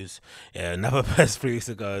reviews. Yeah, another post 3 weeks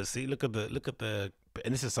ago. See, look at the,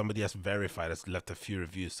 and this is somebody that's verified, that's left a few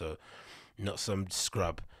reviews, so not some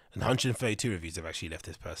scrub. And 132 reviews have actually left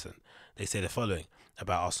this person. They say the following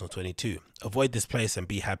about Arsenal 22. Avoid this place and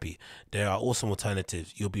be happy. There are awesome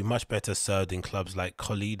alternatives. You'll be much better served in clubs like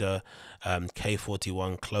Colida,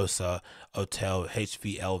 K41, Closer, Hotel,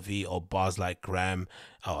 HVLV, or bars like Graham.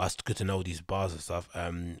 Oh, that's good to know these bars and stuff.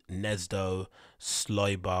 Nesdo,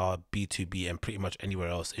 Sloy Bar, B2B, and pretty much anywhere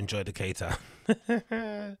else. Enjoy the cater.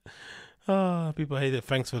 People hate it.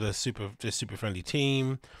 Thanks for the super friendly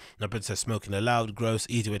team. Number says smoking allowed, gross,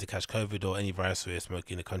 easy way to catch COVID or any virus where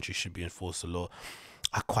smoking in the country should be enforced the law.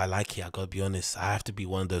 I quite like it. I gotta be honest. I have to be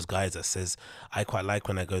one of those guys that says I quite like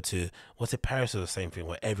when I go to Paris or the same thing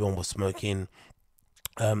where everyone was smoking.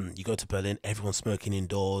 You go to Berlin, everyone's smoking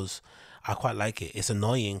indoors. I quite like it. It's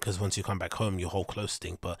annoying because once you come back home, your whole clothes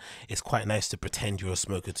stink. But it's quite nice to pretend you're a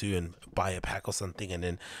smoker too and buy a pack or something, and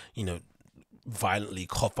then violently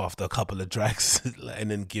cough after a couple of drags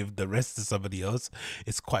and then give the rest to somebody else.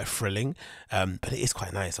 It's quite thrilling, but it is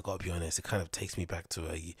quite nice. I gotta be honest. It kind of takes me back to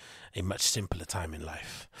a much simpler time in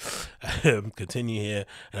life. Continue here.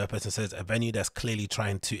 Another person says a venue that's clearly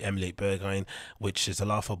trying to emulate Berghain, which is a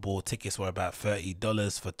laughable. Tickets were about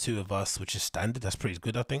 $30 for two of us, which is standard. That's pretty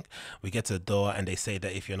good, I think. We get to the door and they say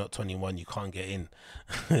that if you're not 21 you can't get in.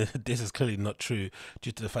 This is clearly not true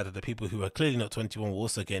due to the fact that the people who are clearly not 21 will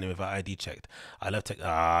also get in without ID checked. I love tech.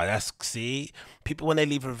 See, people when they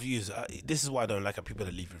leave reviews, this is why I don't like people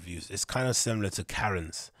that leave reviews. It's kind of similar to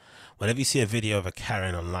Karens. Whenever you see a video of a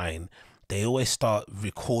Karen online, they always start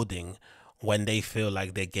recording when they feel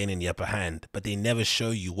like they're gaining the upper hand, but they never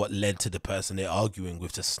show you what led to the person they're arguing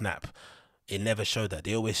with to snap. It never showed that.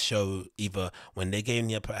 They always show either when they gain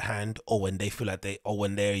the upper hand or when they feel like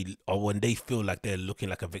when they feel like they're looking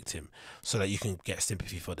like a victim, so that you can get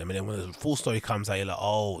sympathy for them. And then when the full story comes out, you're like,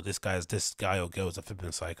 oh, this guy or girl is a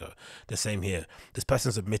flipping psycho. The same here. This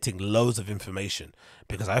person's admitting loads of information,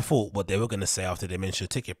 because I thought what they were going to say after they mentioned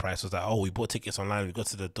ticket price was like, oh, we bought tickets online, we got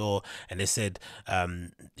to the door and they said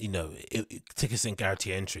tickets didn't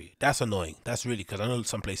guarantee entry. That's annoying. That's really, because I know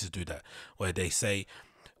some places do that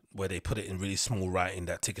where they put it in really small writing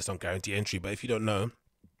that tickets don't guarantee entry. But if you don't know,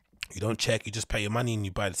 you don't check, you just pay your money and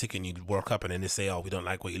you buy the ticket and you walk up and then they say, oh, we don't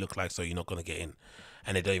like what you look like, so you're not going to get in.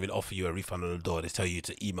 And they don't even offer you a refund on the door. They tell you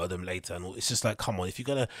to email them later. And it's just like, come on, if you're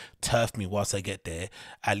going to turf me whilst I get there,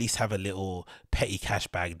 at least have a little petty cash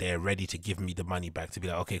bag there ready to give me the money back, to be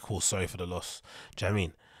like, okay, cool, sorry for the loss. Do you know what I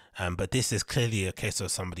mean? But this is clearly a case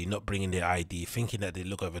of somebody not bringing their ID, thinking that they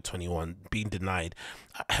look over 21, being denied.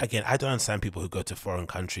 Again, I don't understand people who go to foreign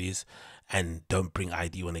countries and don't bring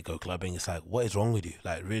ID when they go clubbing. It's like, what is wrong with you?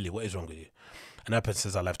 Like, really, what is wrong with you? Another person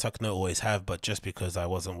says, I love Techno, always have, but just because I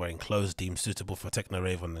wasn't wearing clothes deemed suitable for Techno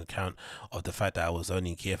rave on account of the fact that I was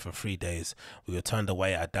only in Kiev for 3 days, we were turned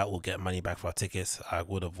away. I doubt we'll get money back for our tickets. I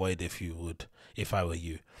would avoid if I were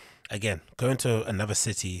you. Again, going to another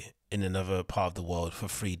city in another part of the world for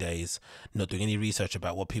 3 days, not doing any research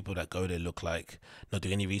about what people that go there look like, not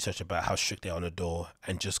doing any research about how strict they are on the door,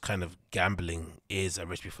 and just kind of gambling is a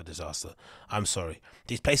recipe for disaster. I'm sorry.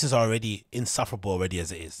 These places are already insufferable already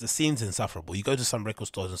as it is. The scene's insufferable. You go to some record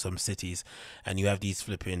stores in some cities and you have these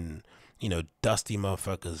flipping, dusty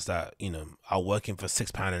motherfuckers that, are working for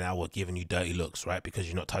 £6 an hour giving you dirty looks, right? Because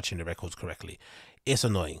you're not touching the records correctly. It's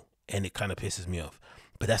annoying and it kind of pisses me off.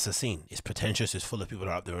 But that's the scene. It's pretentious. It's full of people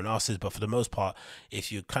that are up there in asses. But for the most part,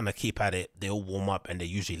 if you kind of keep at it, they all warm up and they're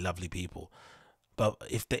usually lovely people. But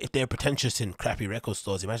if they're pretentious in crappy record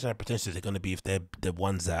stores, imagine how pretentious they're going to be if they're the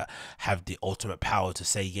ones that have the ultimate power to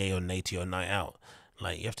say yay or nay to your night out.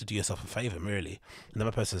 Like, you have to do yourself a favor, really.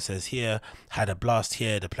 Another person says, here, had a blast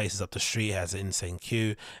here. The place is up the street, has an insane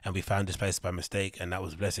queue, and we found this place by mistake, and that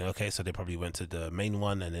was a blessing. Okay, so they probably went to the main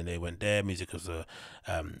one, and then they went there. Music was a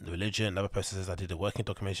religion. Another person says, I did a working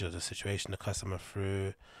documentation of the situation the customer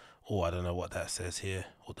through. Oh, I don't know what that says here.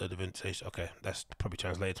 Although the invitation. Okay, that's probably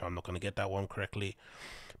translated. I'm not going to get that one correctly.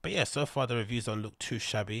 But yeah, so far the reviews don't look too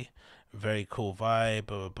shabby. Very cool vibe.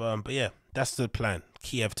 But yeah, that's the plan.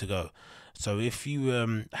 Kiev to go. So if you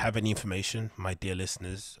have any information, my dear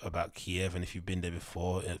listeners, about Kiev, and if you've been there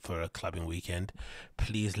before for a clubbing weekend,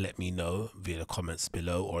 please let me know via the comments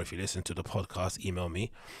below, or if you listen to the podcast, email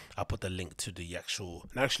me. I'll put the link to the actual,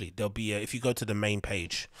 and actually there'll be if you go to the main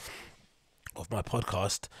page of my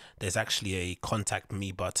podcast, there's actually a contact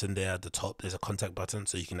me button there at the top. There's a contact button,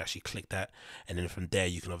 so you can actually click that, and then from there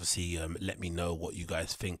you can obviously let me know what you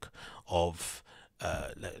guys think of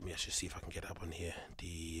let me actually see if I can get up on here.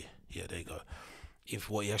 Yeah, there you go. if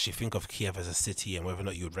what you actually think of Kiev as a city and whether or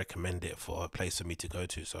not you would recommend it for a place for me to go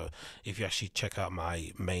to. So if you actually check out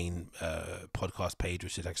my main podcast page,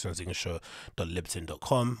 which is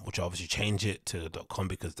agostinhoZinga.libsyn.com, which I obviously change it to .com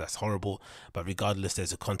because that's horrible, but regardless,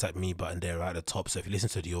 there's a contact me button there right at the top. So if you listen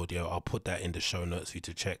to the audio, I'll put that in the show notes for you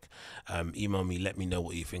to check. Email me, let me know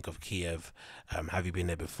what you think of Kiev. Have you been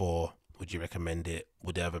there before? Would you recommend it?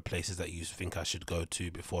 Would there other places that you think I should go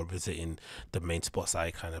to before visiting the main spots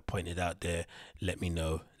I kind of pointed out there? Let me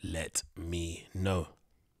know. Let me know.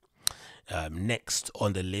 Next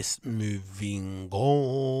on the list, moving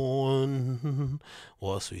on.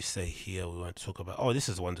 What else we say here? We want to talk about. Oh, this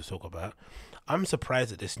is the one to talk about. I'm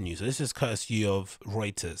surprised at this news. So this is courtesy of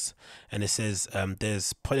Reuters, and it says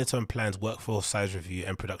there's Peloton plans workforce size review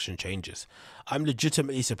and production changes. I'm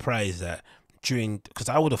legitimately surprised that because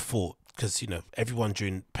I would have thought, because everyone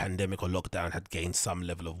during pandemic or lockdown had gained some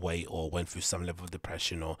level of weight or went through some level of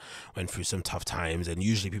depression or went through some tough times, and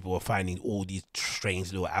usually people were finding all these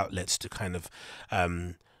strange little outlets to kind of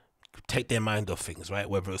take their mind off things, right?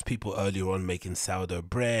 Whether it was people earlier on making sourdough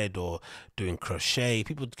bread or doing crochet,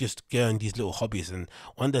 people just going these little hobbies. And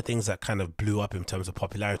one of the things that kind of blew up in terms of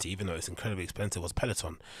popularity, even though it's incredibly expensive, was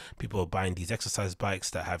Peloton. People are buying these exercise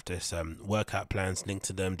bikes that have this workout plans linked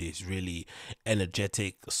to them, these really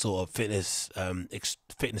energetic sort of fitness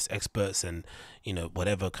experts, and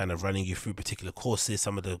whatever, kind of running you through particular courses.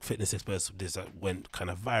 Some of the fitness experts went kind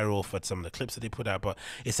of viral for some of the clips that they put out, but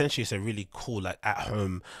essentially it's a really cool like at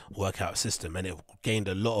home workout system, and it gained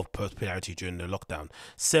a lot of popularity during the lockdown,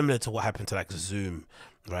 similar to what happened to like Zoom,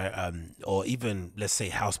 right? Or even let's say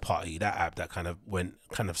House Party, that app that kind of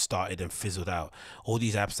started and fizzled out. All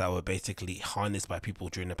these apps that were basically harnessed by people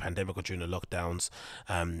during the pandemic or during the lockdowns,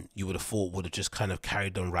 you would have thought would have just kind of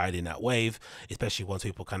carried on riding that wave, especially once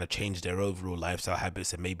people kind of changed their overall lifestyle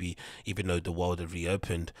habits, and maybe even though the world had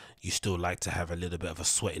reopened, you still like to have a little bit of a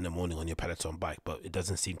sweat in the morning on your Peloton bike, but it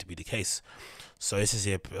doesn't seem to be the case. So this is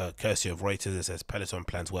here courtesy of Reuters. It says Peloton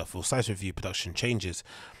plans workforce size review, production changes.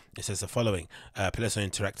 It says the following. Peloton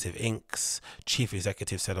Interactive Inc.'s chief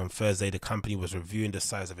executive said on Thursday the company was reviewing the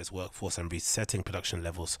size of its workforce and resetting production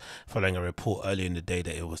levels following a report earlier in the day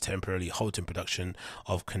that it was temporarily halting production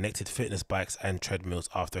of connected fitness bikes and treadmills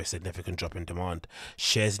after a significant drop in demand.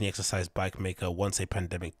 Shares in the exercise bike maker, once a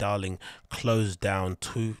pandemic darling, closed down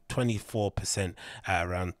 24% at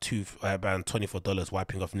around $24,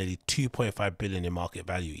 wiping off nearly $2.5 billion in market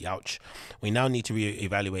value. Ouch. We now need to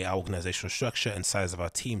reevaluate our organizational structure and size of our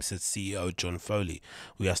team, said CEO John Foley.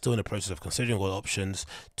 We are still in the process of considering all options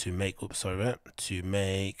to make our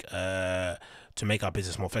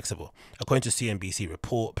business more flexible. According to CNBC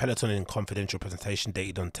report, Peloton, in confidential presentation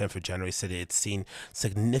dated on 10th of January, said it had seen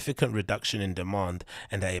significant reduction in demand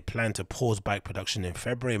and that it planned to pause bike production in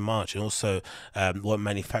February and March, and also won't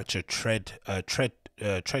manufacture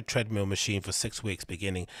treadmill machine for 6 weeks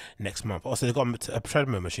beginning next month. Also, they've got a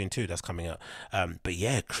treadmill machine too that's coming out. But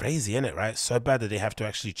yeah, crazy, isn't it, right? So bad that they have to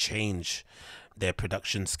actually change their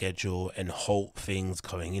production schedule and halt things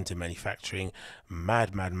going into manufacturing.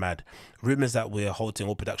 Mad. Rumors that we're halting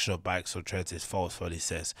all production of bikes or treads is false, Foley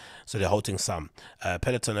says. So they're halting some.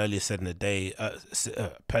 Peloton earlier in the day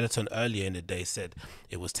said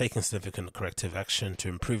it was taking significant corrective action to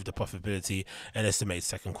improve the profitability and estimates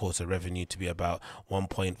second quarter revenue to be about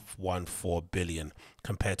 1.14 billion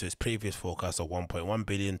compared to its previous forecast of 1.1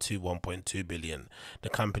 billion to 1.2 billion. The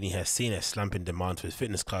company has seen a slump in demand for its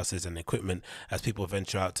fitness classes and equipment as people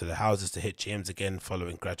venture out to the houses to hit gyms again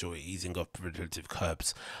following gradual easing of relative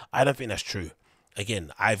curbs. I don't think that's true.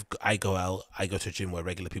 Again, I go out, I go to a gym where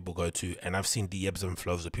regular people go to, and I've seen the ebbs and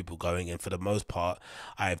flows of people going, and for the most part,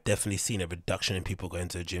 I've definitely seen a reduction in people going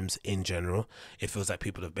to the gyms in general. It feels like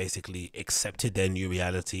people have basically accepted their new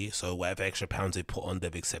reality, so whatever extra pounds they put on,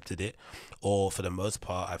 they've accepted it. Or for the most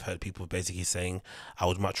part, I've heard people basically saying, I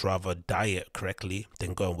would much rather diet correctly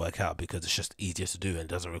than go and work out because it's just easier to do and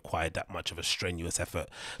doesn't require that much of a strenuous effort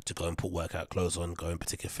to go and put workout clothes on, go in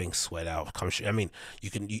particular things, sweat out, I mean,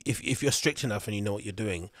 if you're strict enough and you know what you're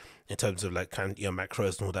doing in terms of like kind of your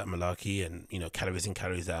macros and all that malarkey and calories in,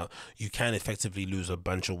 calories out, you can effectively lose a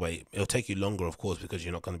bunch of weight. It'll take you longer, of course, because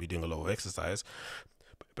you're not going to be doing a lot of exercise,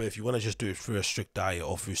 but if you want to just do it through a strict diet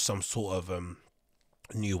or through some sort of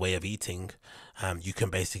new way of eating, you can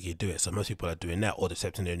basically do it. So most people are doing that or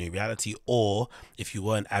accepting their new reality, or if you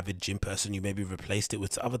were an avid gym person, you maybe replaced it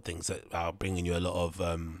with other things that are bringing you a lot of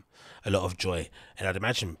joy. And I'd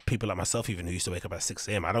imagine people like myself, even who used to wake up at 6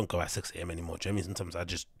 a.m, I don't go at 6 a.m anymore. Sometimes I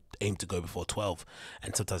just aim to go before 12,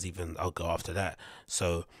 and sometimes even I'll go after that.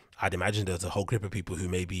 So I'd imagine there's a whole group of people who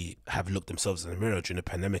maybe have looked themselves in the mirror during the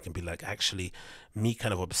pandemic and be like, actually, me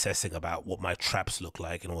kind of obsessing about what my traps look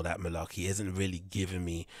like and all that malarkey isn't really giving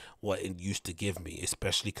me what it used to give me,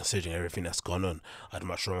 especially considering everything that's gone on. I'd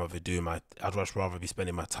much rather be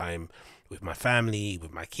spending my time with my family,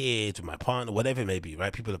 with my kids, with my partner, whatever it may be,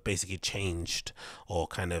 right? People have basically changed or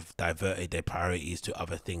kind of diverted their priorities to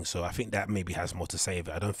other things. So I think that maybe has more to say of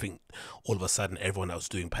it. I don't think all of a sudden everyone that was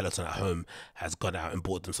doing Peloton at home has gone out and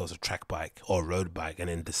bought themselves a track bike or a road bike and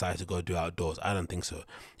then decided to go do outdoors. I don't think so.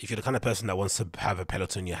 If you're the kind of person that wants to have a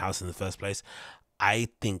Peloton in your house in the first place, I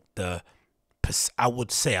think I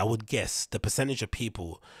would guess the percentage of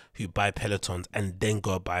people who buy Pelotons and then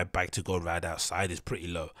go buy a bike to go ride outside is pretty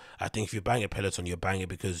low. I think if you're buying a Peloton, you're buying it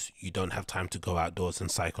because you don't have time to go outdoors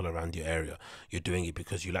and cycle around your area. You're doing it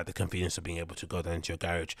because you like the convenience of being able to go down into your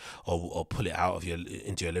garage or pull it out of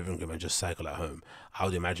into your living room and just cycle at home. I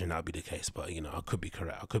would imagine that would be the case, but I could be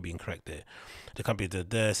correct. I could be incorrect there. The company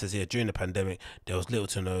that says here, during the pandemic, there was little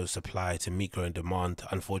to no supply to meet growing demand.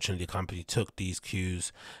 Unfortunately, the company took these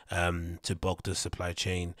cues to bog the supply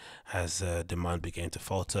chain as demand began to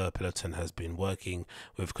falter. Peloton has been working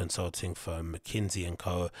with consulting firm McKinsey &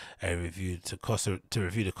 Co. to review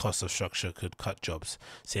the cost of structure could cut jobs.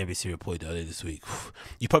 CNBC reported earlier this week.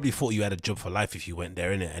 You probably thought you had a job for life if you went there,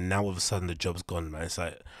 innit? And now all of a sudden the job's gone, man. It's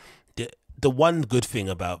like the one good thing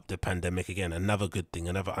about the pandemic, again, another good thing,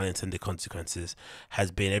 another unintended consequences, has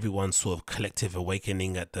been everyone's sort of collective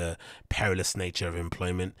awakening at the perilous nature of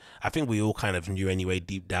employment. I think we all kind of knew anyway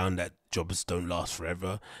deep down that jobs don't last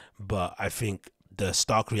forever, but I think the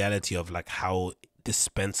stark reality of like how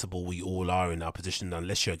dispensable we all are in our position,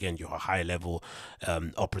 unless you're a high level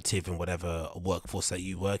operative in whatever workforce that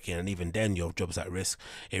you work in, and even then your job's at risk.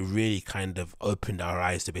 It really kind of opened our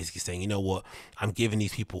eyes to basically saying, you know what, I'm giving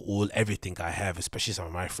these people everything I have, especially some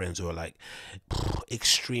of my friends who are like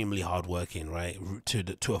extremely hardworking, right,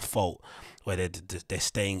 to a fault, where they're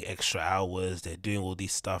staying extra hours, they're doing all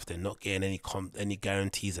these stuff, they're not getting any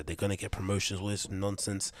guarantees that they're going to get promotions, all this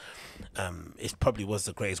nonsense. It probably was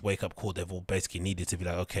the greatest wake-up call they've all basically needed to be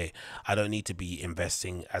like, okay, I don't need to be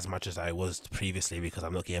investing as much as I was previously because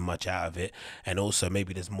I'm not getting much out of it, and also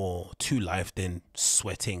maybe there's more to life than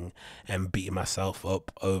sweating and beating myself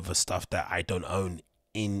up over stuff that I don't own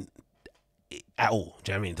at all.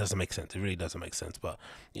 Do you know what I mean? It doesn't make sense. It really doesn't make sense. But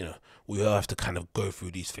we all have to kind of go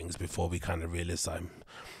through these things before we kind of realize them.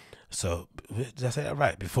 So did I say that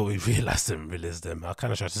right? Before we realize them. I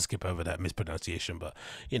kind of tried to skip over that mispronunciation, but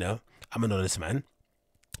I'm an honest man.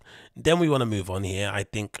 Then we want to move on here. I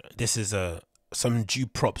think this is some due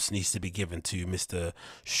props needs to be given to Mr.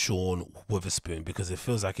 Sean Wotherspoon, because it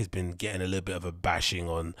feels like he's been getting a little bit of a bashing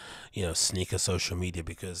on sneaker social media,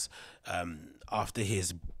 because after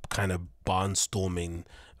his kind of barnstorming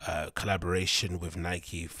collaboration with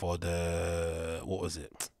Nike for the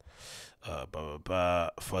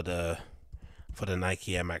for the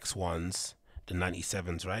Nike Air Max 1s, the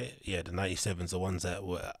 97s, right? Yeah, the 97s, the ones that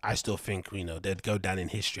I still think they'd go down in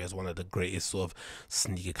history as one of the greatest sort of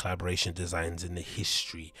sneaker collaboration designs in the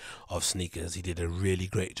history of sneakers. He did a really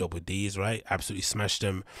great job with these, right? Absolutely smashed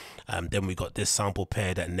them. Then we got this sample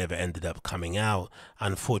pair that never ended up coming out,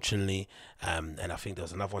 unfortunately. And I think there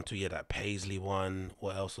was another one too, yeah, that Paisley one.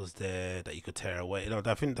 What else was there that you could tear away? No,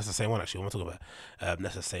 I think that's the same one actually. What am I talking about?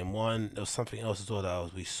 That's the same one. There was something else as well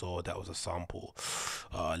that we saw that was a sample.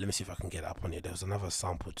 Let me see if I can get up on it. There was another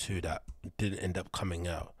sample too that didn't end up coming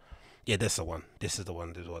out. Yeah, that's the one. This is the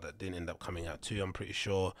one as well that didn't end up coming out too, I'm pretty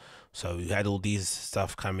sure. So we had all these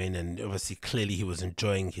stuff coming, and obviously clearly he was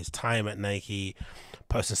enjoying his time at Nike,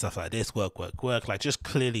 posting stuff like this, work, like just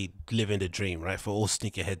clearly living the dream, right? For all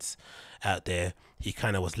sneakerheads out there, he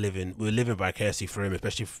kind of we were living vicariously for him,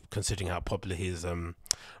 especially considering how popular his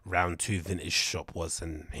round 2 vintage shop was,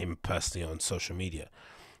 and him personally on social media.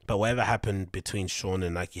 But whatever happened between Sean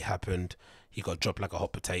and Nike happened. He got dropped like a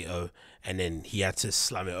hot potato, and then he had to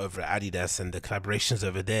slam it over at Adidas, and the collaborations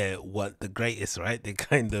over there weren't the greatest, right? They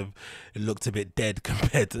kind of looked a bit dead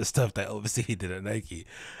compared to the stuff that obviously he did at Nike.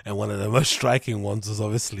 And one of the most striking ones was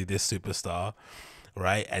obviously this superstar,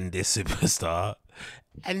 right? And this superstar,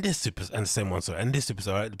 and this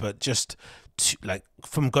superstar, right? But just like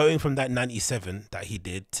going from that 97 that he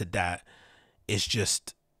did to that, it's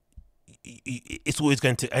just, it's always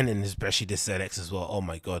going to end, and especially this ZX as well. Oh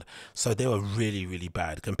my god. So they were really, really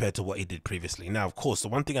bad compared to what he did previously. Now, of course, the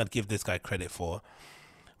one thing I'd give this guy credit for,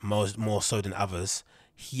 more so than others,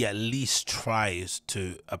 he at least tries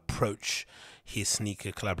to approach his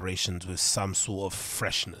sneaker collaborations with some sort of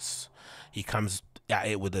freshness. He comes at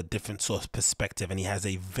it with a different sort of perspective, and he has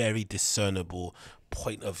a very discernible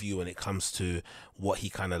point of view when it comes to what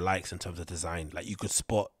he kind of likes in terms of design. Like, you could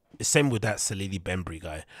spot Same with that Salili Bembry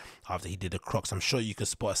guy. After he did the Crocs, I'm sure you could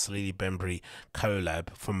spot a Salili Bembry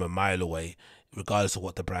collab from a mile away, regardless of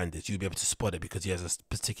what the brand is. You'll be able to spot it because he has a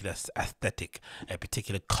particular aesthetic, a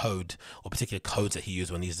particular code, or particular codes that he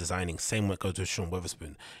uses when he's designing. Same what goes with Sean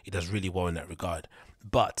Wotherspoon. He does really well in that regard.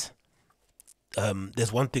 But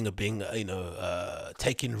there's one thing of being,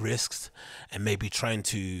 taking risks and maybe trying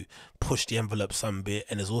to push the envelope some bit,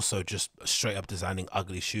 and there's also just straight up designing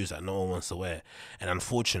ugly shoes that no one wants to wear. And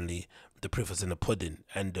unfortunately, the proof was in the pudding,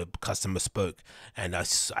 and the customer spoke, and I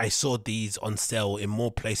saw these on sale in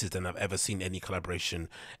more places than I've ever seen any collaboration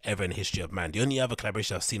ever in the history of man. The only other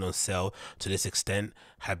collaboration I've seen on sale to this extent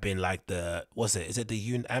have been like the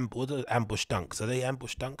ambush dunks? Are they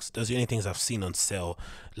ambush dunks? Those are the only things I've seen on sale,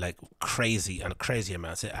 like crazy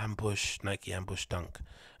amounts. Is it ambush, Nike ambush dunk?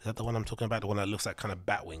 Is that the one I'm talking about? The one that looks like kind of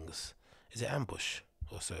bat wings? Is it ambush?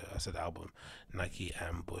 Also, I said album, Nike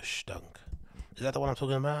ambush dunk. Is that the one I'm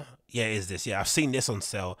talking about? Yeah, it is this. Yeah, I've seen this on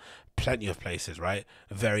sale plenty of places, right?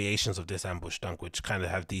 Variations of this ambush dunk, which kind of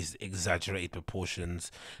have these exaggerated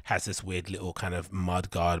proportions, has this weird little kind of mud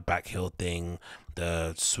guard back heel thing.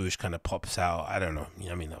 The swoosh kind of pops out. I don't know. You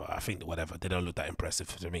know what I mean? I think whatever. They don't look that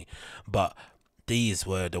impressive to me. But these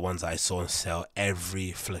were the ones I saw on sale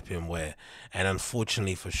every flipping where, and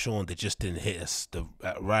unfortunately for Sean, they just didn't hit us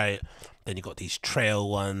right. Then you got these trail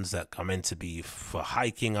ones that are meant to be for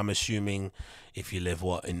hiking, I'm assuming, if you live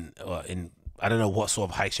in I don't know what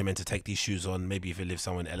sort of hikes you're meant to take these shoes on. Maybe if you live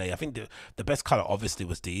somewhere in LA. I think the best color obviously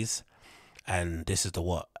was these, and this is the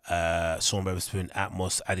Sean Wotherspoon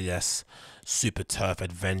Atmos Adidas Super Turf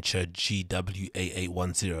Adventure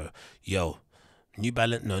GWA810. Yo, New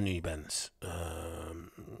Balance,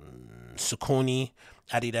 Saucony,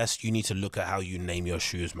 Adidas. You need to look at how you name your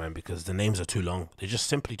shoes, man, because the names are too long. They're just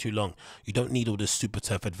simply too long. You don't need all this Super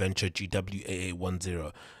Turf Adventure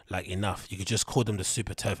GWA810. Like, enough. You could just call them the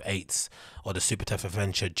Super Turf 8s or the Super Turf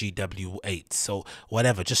Adventure GW8. So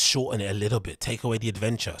whatever, just shorten it a little bit. Take away the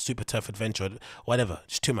adventure, Super Turf Adventure, whatever.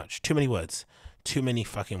 Just too much. Too many words. Too many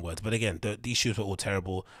fucking words. But again, these shoes were all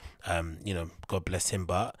terrible. God bless him,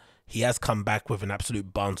 but he has come back with an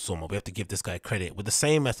absolute barnstormer. We have to give this guy credit. With the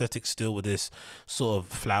same aesthetic still, with this sort of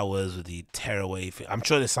flowers, with the tearaway thing. I'm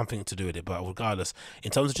sure there's something to do with it, but regardless,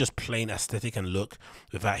 in terms of just plain aesthetic and look,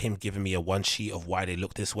 without him giving me a one sheet of why they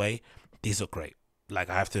look this way, these look great. Like,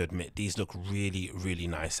 I have to admit, these look really, really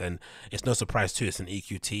nice. And it's no surprise too, it's an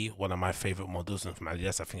EQT, one of my favorite models. And from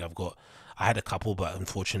Adidas, I had a couple, but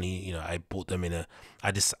unfortunately, I bought them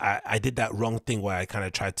I did that wrong thing where I kind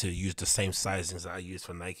of tried to use the same sizings that I used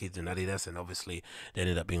for Nike and Adidas, and obviously they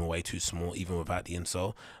ended up being way too small, even without the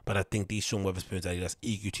insole. But I think these Sean Wotherspoon's Adidas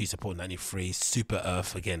EQT Support 93 Super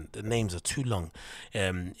Earth, again, the names are too long,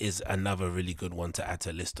 is another really good one to add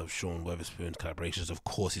to a list of Sean Wotherspoon collaborations. Of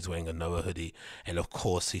course, he's wearing a Noah hoodie, and of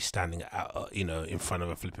course, he's standing out, in front of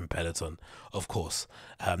a flipping Peloton, of course.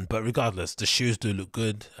 But regardless, the shoes do look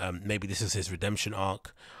good. Maybe this is his redemption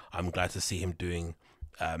arc. I'm glad to see him doing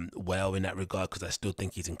well in that regard, because I still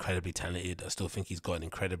think he's incredibly talented. I still think he's got an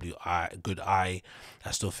incredibly good eye.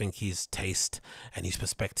 I still think his taste and his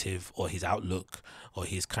perspective, or his outlook, or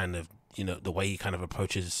his kind of, the way he kind of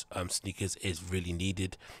approaches sneakers is really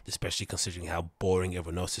needed, especially considering how boring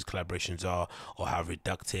everyone else's collaborations are, or how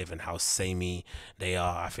reductive and how samey they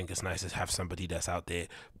are. I think it's nice to have somebody that's out there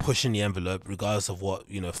pushing the envelope, regardless of what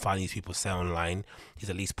funny people say online.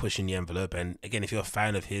 He's at least pushing the envelope, and again, if you're a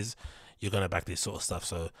fan of his, you're gonna back this sort of stuff.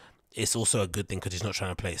 So it's also a good thing, because he's not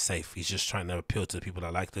trying to play it safe. He's just trying to appeal to the people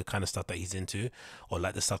that like the kind of stuff that he's into, or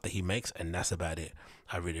like the stuff that he makes, and that's about it.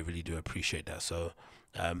 I really, really do appreciate that. So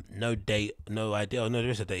no date, no idea. Oh, no,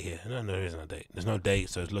 there is a date here. No, there isn't a date. There's no date,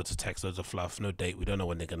 so there's loads of text, loads of fluff. No date. We don't know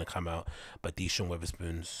when they're gonna come out. But these Sean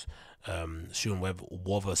Wotherspoons,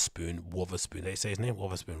 Wotherspoon, they say his name,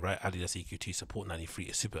 Wotherspoon, right? Adidas EQT Support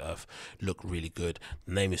 93 Super Earth look really good.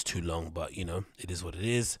 The name is too long, but it is what it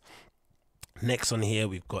is. Next on here,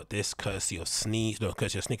 we've got this courtesy of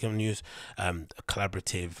Sneaker News, a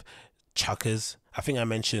collaborative Chuckers. I think I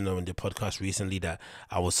mentioned on the podcast recently that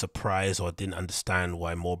I was surprised or didn't understand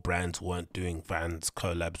why more brands weren't doing Vans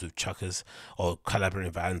collabs with Chuckers, or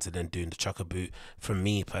collaborating Vans and then doing the Chucker boot. For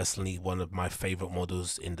me personally, one of my favorite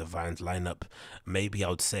models in the Vans lineup, maybe I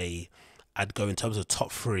would say I'd go in terms of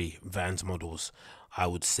top 3 Vans models. I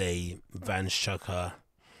would say Vans Chucker,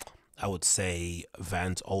 I would say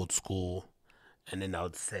Vans Old School, and then I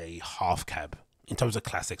would say Half Cab. In terms of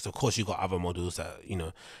classics, of course, you got other models that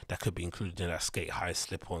that could be included in that skate high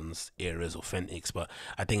slip-ons, eras, authentics. But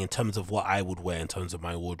I think in terms of what I would wear in terms of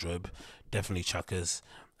my wardrobe, definitely Chuckers,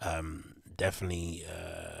 definitely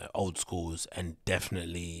Old Schools, and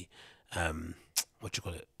definitely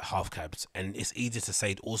half cabs. And it's easy to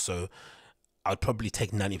say also, I'd probably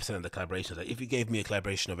take 90% of the collaborations. Like if you gave me a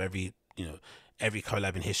collaboration of every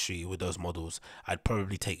collab in history with those models, I'd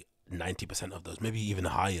probably take 90% of those, maybe even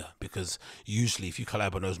higher, because usually if you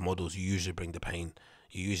collab on those models, you usually bring the pain.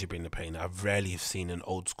 I've rarely seen an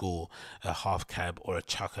old school half cab or a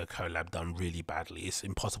Chaka collab done really badly. It's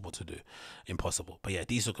impossible to do, impossible. But yeah,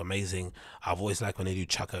 these look amazing. I've always liked when they do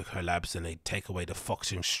Chaka collabs and they take away the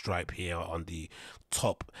foxing stripe here on the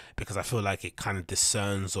top, because I feel like it kind of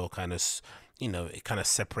discerns, or kind of, it kind of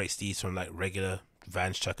separates these from like regular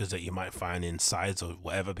Vans chuckers that you might find in sides or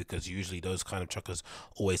whatever, because usually those kind of chuckers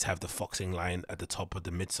always have the foxing line at the top of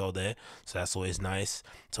the midsole there, so that's always nice.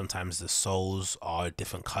 Sometimes the soles are a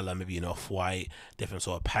different color, maybe an off-white, different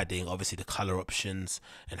sort of padding. Obviously the color options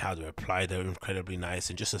and how they're applied, they're incredibly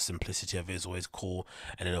nice, and just the simplicity of it is always cool.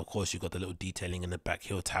 And then of course you've got the little detailing in the back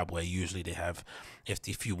heel tab, where usually they have,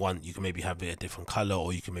 if you want, you can maybe have it a different color,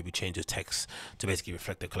 or you can maybe change the text to basically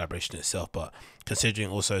reflect the collaboration itself. But considering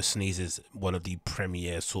also Sneeze is one of the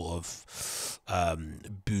premier sort of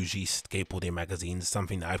bougie skateboarding magazines,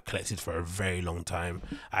 something that I've collected for a very long time.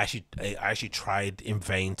 I actually tried in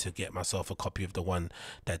vain to get myself a copy of the one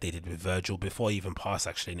that they did with Virgil before I even passed,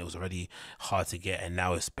 actually, and it was already hard to get, and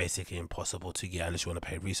now it's basically impossible to get unless you want to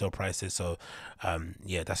pay resale prices. So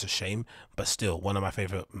yeah, that's a shame, but still one of my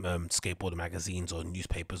favorite skateboarder magazines or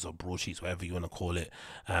newspapers or broadsheets, whatever you want to call it.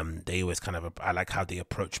 They always kind of, I like how they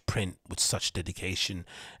approach print with such dedication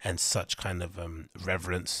and such kind of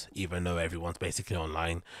reverence. Even though everyone's basically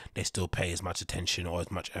online, they still pay as much attention or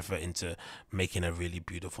as much effort into making a really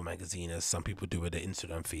beautiful magazine as some people do with their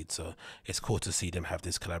Instagram feed. So it's cool to see them have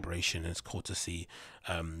this collaboration, and it's cool to see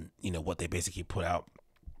what they basically put out.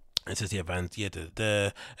 It says the event, yeah,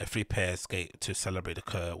 a free pair skate to celebrate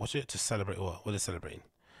the to celebrate what are they celebrating?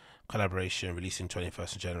 Collaboration releasing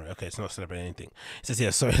 21st of January. Okay, it's not celebrating anything. It says,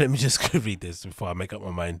 yeah, sorry, let me just read this before I make up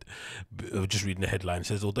my mind. Just reading the headline. It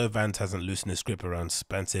says, although Vans hasn't loosened its grip around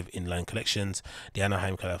expansive inline collections, the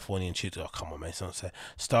Anaheim, Californian shooter, oh come on man, it's not say,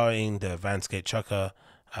 starring the Vans skate chucker.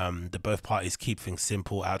 The both parties keep things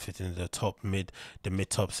simple, outfitting the mid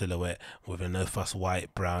top silhouette with a no fuss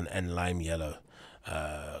white, brown, and lime yellow.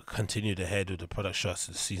 Continued ahead with the product shots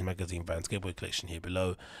of the Season Magazine Vans Skateboard collection here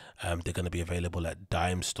below. They're going to be available at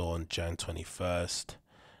Dime Store on Jan 21st.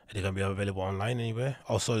 They're going to be available online anywhere.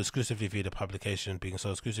 Also exclusively via the publication,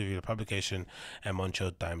 and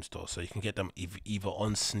Montreal Dime Store. So you can get them either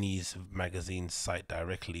on Sneeze Magazine site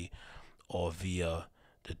directly or via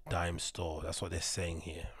the Dime Store. That's what they're saying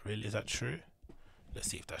here. Really, is that true? Let's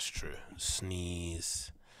see if that's true.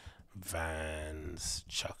 Sneeze Vans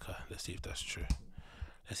Chucker. Let's see if that's true.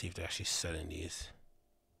 Let's see if they're actually selling these.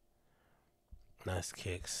 Nice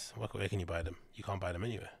kicks. Where can you buy them? You can't buy them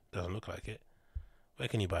anywhere. Doesn't look like it. Where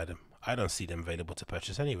can you buy them? I don't see them available to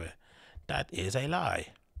purchase anywhere. That is a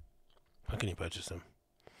lie. How can you purchase them?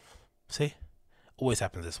 See? Always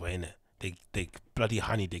happens this way, innit? They bloody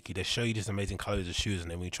honey dicky. They show you these amazing colors of shoes,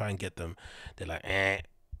 and then when you try and get them, they're like,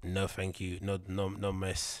 no thank you. No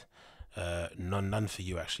mess. None for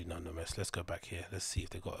you, actually. No mess. Let's go back here. Let's see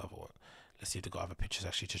if they got other one. Let's see if they got other pictures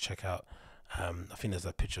actually to check out. I think there's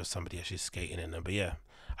a picture of somebody actually skating in them. But yeah,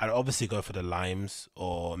 I'd obviously go for the limes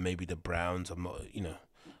or maybe the browns. I'm not,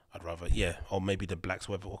 I'd rather, yeah, or maybe the blacks.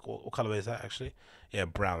 What color is that actually? Yeah,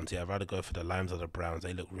 browns. Yeah, I'd rather go for the limes or the browns.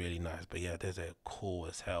 They look really nice. But yeah, there's a cool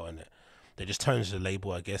as hell in it. They just changed the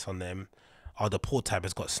label, I guess, on them. Oh, the pull tab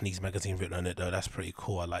has got Sneeze Magazine written on it though. That's pretty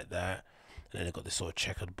cool. I like that. And then they got this sort of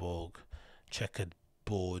checkered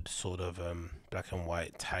board sort of black and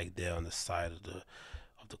white tag there on the side of the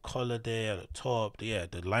collar there, on the top. Yeah,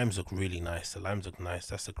 the limes look really nice.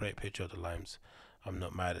 That's a great picture of the limes. I'm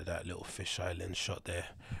not mad at that little fisheye lens shot there.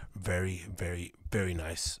 Very, very, very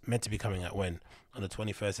nice. Meant to be coming out when? On the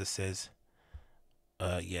 21st, it says.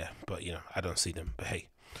 Yeah, but I don't see them. But hey,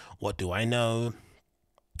 what do I know?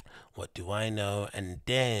 And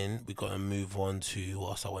then we got to move on to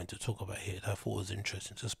what else I wanted to talk about here that I thought was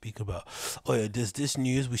interesting to speak about. Oh yeah, there's this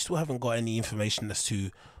news. We still haven't got any information as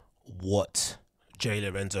to what Jay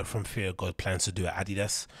Lorenzo from Fear of God plans to do at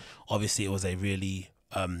Adidas. Obviously, it was a really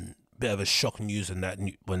bit of a shock news, and that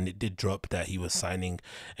when it did drop that he was signing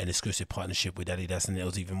an exclusive partnership with Adidas, and it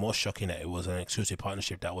was even more shocking that it was an exclusive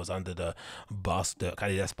partnership that was under the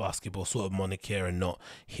Adidas basketball sort of moniker, and not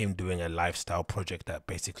him doing a lifestyle project that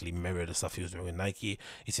basically mirrored the stuff he was doing with Nike.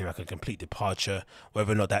 It seemed like a complete departure.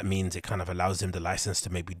 Whether or not that means it kind of allows him the license to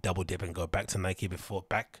maybe double dip and go back to Nike Does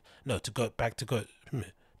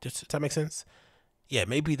that make sense? Yeah,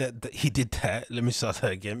 maybe that he did that. Let me start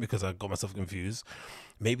that again because I got myself confused.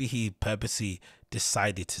 Maybe he purposely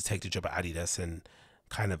decided to take the job at Adidas and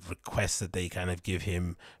kind of requests that they kind of give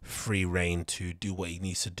him free reign to do what he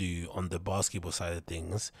needs to do on the basketball side of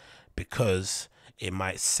things, because it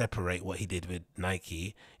might separate what he did with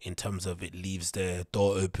Nike in terms of it leaves the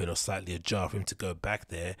door open or slightly ajar for him to go back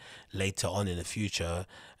there later on in the future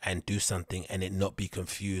and do something, and it not be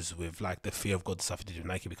confused with like the fear of God stuff he did with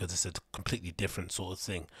Nike, because it's a completely different sort of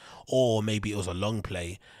thing. Or maybe it was a long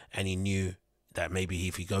play and he knew that maybe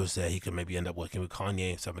if he goes there, he could maybe end up working with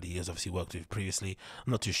Kanye, somebody he has obviously worked with previously.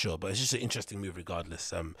 I'm not too sure, but it's just an interesting move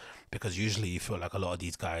regardless, because usually you feel like a lot of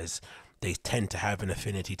these guys, they tend to have an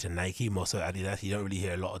affinity to Nike more so Adidas. You don't really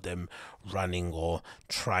hear a lot of them running or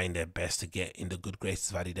trying their best to get in the good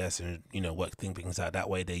graces of Adidas and, you know, work things out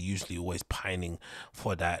that way. They're usually always pining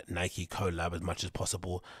for that Nike collab as much as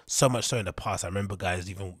possible. So much so in the past, I remember guys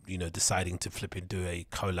even, you know, deciding to flip and do a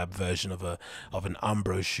collab version of an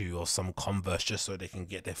Umbro shoe or some Converse just so they can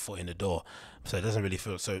get their foot in the door. So it doesn't really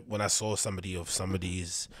feel, so when I saw somebody of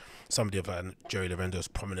Jerry Lorenzo's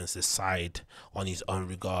prominence decide on his own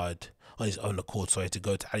regard, on his own accord, to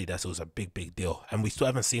go to Adidas, it was a big deal. And we still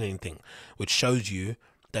haven't seen anything, which shows you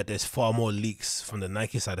that there's far more leaks from the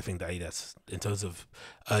Nike side of things than Adidas in terms of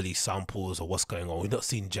early samples or what's going on. We've not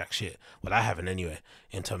seen jack shit. Well, I haven't anyway,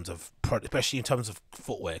 in terms of especially in terms of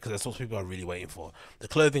footwear, because that's what people are really waiting for. The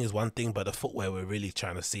clothing is one thing, but the footwear, we're really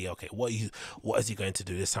trying to see, okay, what is he going to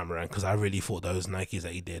do this time around? Because I really thought those Nikes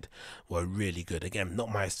that he did were really good. Again,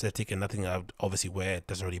 not my aesthetic and nothing I would obviously wear. It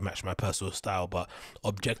doesn't really match my personal style, but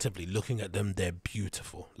objectively looking at them, they're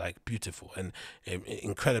beautiful, like beautiful and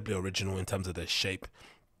incredibly original in terms of their shape,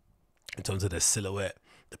 in terms of their silhouette,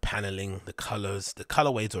 the paneling, the colors. The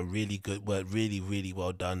colorways are really good, were really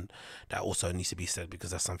well done. That also needs to be said,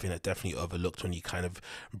 because that's something that definitely overlooked when you kind of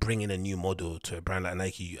bring in a new model to a brand like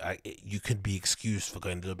Nike. You could be excused for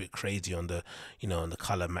going a little bit crazy on the, you know, on the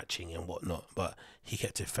color matching and whatnot, but he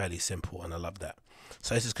kept it fairly simple, and I love that.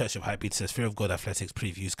 So this is courtesy of Hypebeat. It says Fear of God Athletics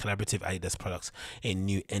previews collaborative Adidas products in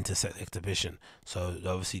new Intersect exhibition. So they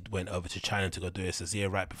obviously went over to China to go do this. As year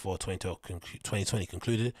right before 2020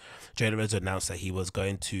 concluded, Jay Lorenzo announced that he was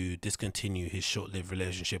going to discontinue his short-lived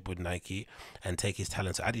relationship with Nike and take his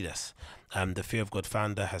talent to Adidas. The Fear of God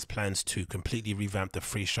founder has plans to completely revamp the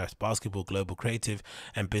Free Stripes basketball global creative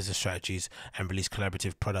and business strategies and release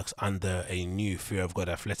collaborative products under a new Fear of God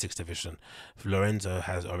Athletics division. Lorenzo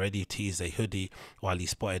has already teased a hoodie while he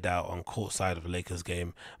spotted out on court side of the Lakers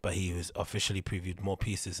game, but he was officially previewed more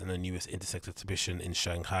pieces in the newest Intersect exhibition in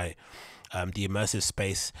Shanghai. The immersive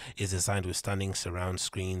space is designed with stunning surround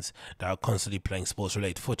screens that are constantly playing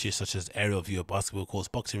sports-related footage such as aerial view of basketball courts,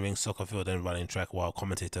 boxing rings, soccer field, and running track, while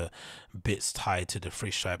commentator bits tied to the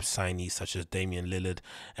Free Stripes signees such as Damian Lillard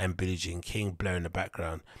and Billie Jean King blur in the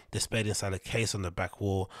background. Displayed inside a case on the back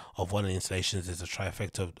wall of one of the installations is a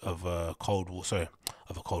trifecta of a cold wall.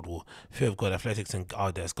 Fear of God Athletics and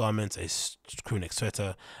adidas garments, a crewneck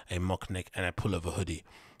sweater, a mock neck, and a pullover hoodie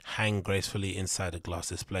hang gracefully inside a glass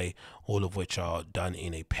display, all of which are done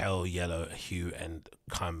in a pale yellow hue and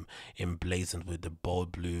come emblazoned with the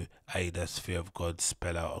bold blue Adidas Fear of God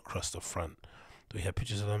spell out across the front. Do we have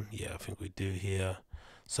pictures of them? Yeah, I think we do here.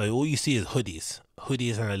 So all you see is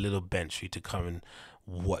hoodies and a little bench for you to come and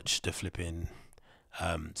watch the flipping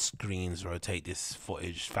screens rotate this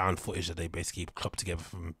found footage that they basically clubbed together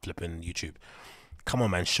from flipping YouTube. Come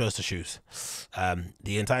on, man, show us the shoes.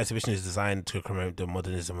 The entire exhibition is designed to commemorate the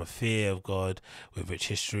modernism of Fear of God with rich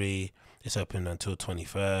history. It's open until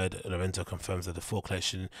 23rd. Lorenzo confirms that the full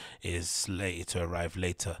collection is slated to arrive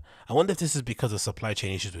later. I wonder if this is because of supply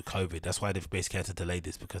chain issues with COVID. That's why they've basically had to delay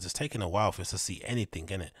this, because it's taken a while for us to see anything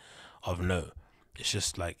in it of note. It's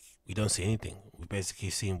just like we don't see anything. We've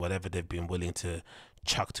basically seen whatever they've been willing to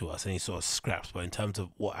chuck to us, any sort of scraps. But in terms of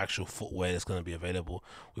what actual footwear is going to be available,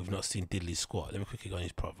 we've not seen diddly squat. Let me quickly go on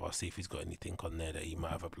his profile, see if he's got anything on there that he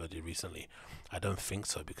might have uploaded recently. I don't think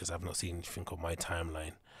so, because I've not seen anything on my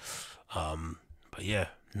timeline. But yeah,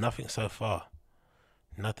 nothing so far.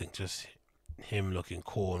 Nothing, just him looking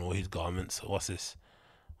cool in all his garments. What's this?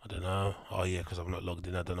 I don't know. Oh yeah, because I'm not logged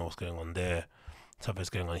in. I don't know what's going on there. Something's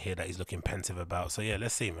going on here that he's looking pensive about. So yeah,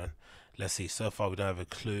 let's see, man. Let's see. So far, we don't have a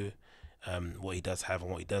clue what he does have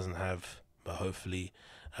and what he doesn't have, but hopefully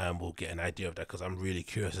we'll get an idea of that, because I'm really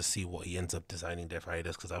curious to see what he ends up designing there for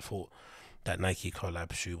Adidas, because I thought that Nike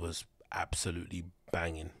collab shoe was absolutely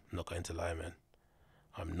banging. I'm not going to lie, man.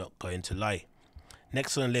 I'm not going to lie.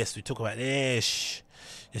 Next on the list, we talk about ish.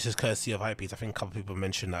 This is courtesy of Hypebeast. I think a couple people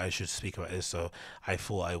mentioned that I should speak about this, so I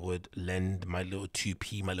thought I would lend my little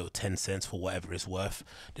 2p, my little 10 cents for whatever it's worth.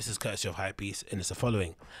 This is courtesy of Hypebeast, and it's the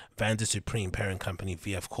following. Wotherspoon Supreme parent company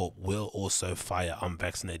VF Corp will also fire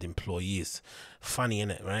unvaccinated employees. Funny,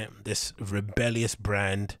 innit, right? This rebellious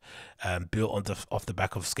brand built off the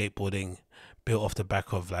back of skateboarding, built off the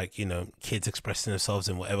back of, like, you know, kids expressing themselves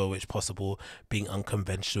in whatever which possible, being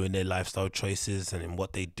unconventional in their lifestyle choices and in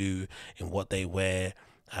what they do, in what they wear,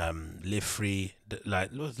 live free,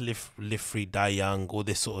 live free, die young, all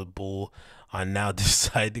this sort of bull, are now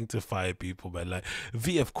deciding to fire people, man. Like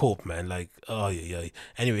VF Corp, man. Like, oh yeah.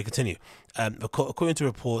 Anyway, continue. According to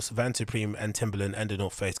reports, Van Supreme and Timberland and the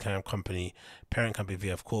North Face parent company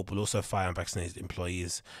VF Corp will also fire unvaccinated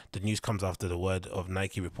employees. The news comes after the word of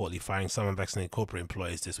Nike reportedly firing some unvaccinated corporate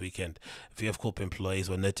employees this weekend. VF Corp employees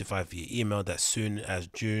were notified via email that soon as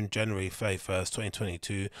January 31st,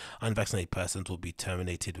 2022, unvaccinated persons will be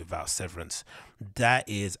terminated without severance. That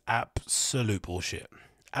is absolute bullshit.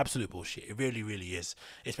 Absolute bullshit. It really, really is.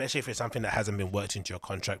 Especially if it's something that hasn't been worked into your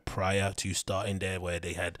contract prior to starting there, where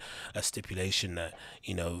they had a stipulation that,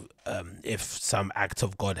 you know, if some act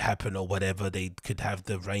of God happened or whatever, they could have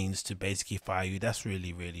the reins to basically fire you. That's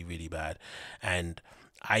really, really, really bad. And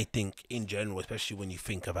I think in general, especially when you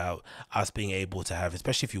think about us being able to have,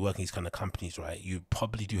 especially if you work in these kind of companies, right, you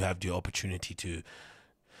probably do have the opportunity to,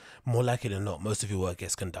 more likely than not, most of your work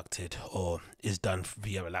gets conducted or is done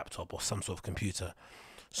via a laptop or some sort of computer.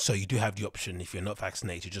 So you do have the option, if you're not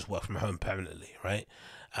vaccinated, to just work from home permanently, right?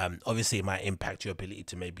 Obviously, it might impact your ability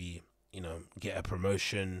to maybe, you know, get a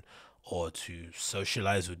promotion or to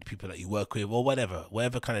socialize with the people that you work with, or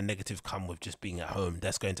whatever kind of negative come with just being at home.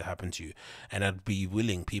 That's going to happen to you. And I'd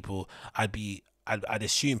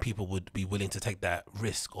assume people would be willing to take that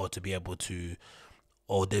risk, or to be able to,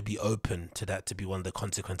 or they'd be open to that to be one of the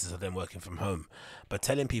consequences of them working from home. But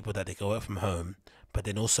telling people that they can work from home, but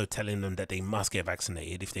then also telling them that they must get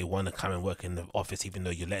vaccinated if they want to come and work in the office, even though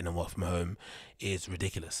you're letting them work from home, is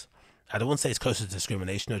ridiculous. I don't want to say it's close to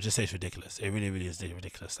discrimination, or just say it's ridiculous. It really, really is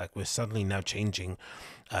ridiculous. Like, we're suddenly now changing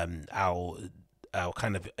our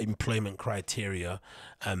kind of employment criteria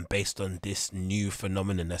based on this new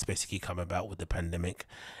phenomenon that's basically come about with the pandemic,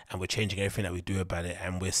 and we're changing everything that we do about it,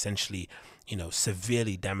 and we're essentially, you know,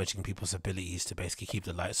 severely damaging people's abilities to basically keep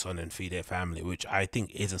the lights on and feed their family, which I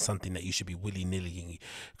think isn't something that you should be willy-nilly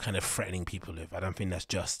kind of threatening people with. I don't think that's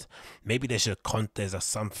just. Maybe there's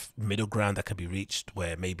some middle ground that could be reached,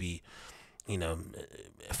 where maybe, you know,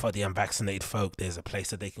 for the unvaccinated folk, there's a place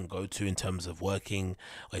that they can go to in terms of working,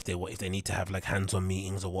 or if they need to have like hands-on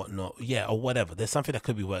meetings or whatnot, or whatever. There's something that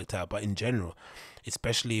could be worked out. But in general,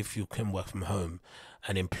 especially if you can work from home,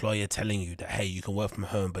 an employer telling you that, hey, you can work from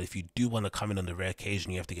home, but if you do want to come in on the rare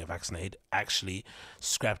occasion you have to get vaccinated, actually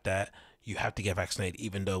scrap that. You have to get vaccinated,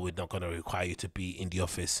 even though we're not going to require you to be in the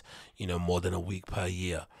office, you know, more than a week per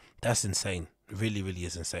year. That's insane. Really, really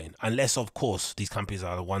is insane. Unless, of course, these companies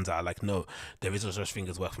are the ones that are like, no, there is no such thing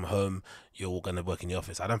as work from home. You're all going to work in the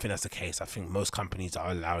office. I don't think that's the case. I think most companies are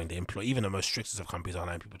allowing the employee, even the most strictest of companies, are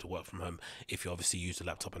allowing people to work from home if you obviously use a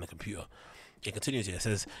laptop and a computer. It continues here. It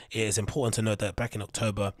says, it is important to note that back in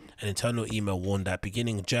October, an internal email warned that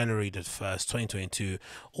beginning January the 1st, 2022,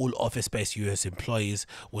 all office-based US employees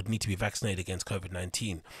would need to be vaccinated against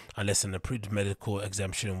COVID-19. Unless an approved medical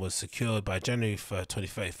exemption was secured by January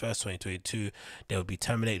 21st, 2022, they would be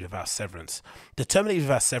terminated without severance. The terminated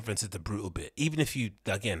without severance is the brutal bit. Even if you,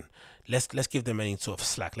 again, let's give them any sort of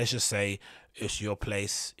slack. Let's just say it's your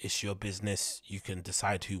place, it's your business. You can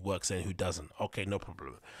decide who works and who doesn't. Okay, no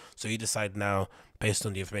problem. So you decide now, based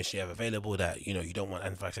on the information you have available, that, you know, you don't want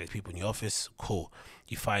unvaccinated people in your office. Cool,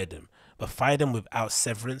 you fire them, but fire them without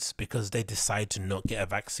severance because they decide to not get a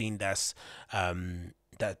vaccine.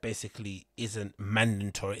 That basically isn't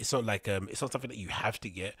mandatory. It's not like it's not something that you have to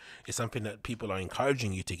get. It's something that people are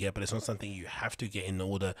encouraging you to get, but it's not something you have to get in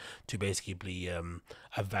order to basically be a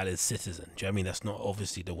valid citizen. Do you know what I mean? That's not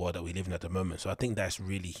obviously the world that we live in at the moment. So I think that's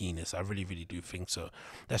really heinous. I really, really do think so.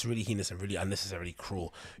 That's really heinous and really unnecessarily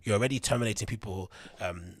cruel. You're already terminating people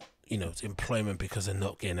you know, employment because they're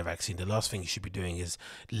not getting a vaccine. The last thing you should be doing is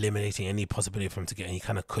eliminating any possibility for them to get any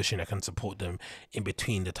kind of cushion that can support them in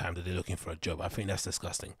between the time that they're looking for a job. I think that's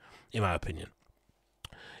disgusting, in my opinion.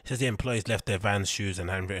 It says the employees left their vans, shoes and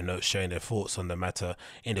handwritten notes sharing their thoughts on the matter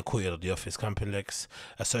in the courtyard of the office complex.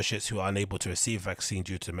 Associates who are unable to receive vaccine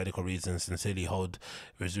due to medical reasons, sincerely hold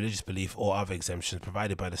religious belief or other exemptions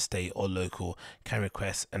provided by the state or local can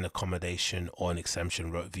request an accommodation or an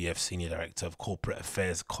exemption, wrote VF Senior Director of Corporate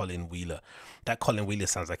Affairs Colin Wheeler. That Colin Wheeler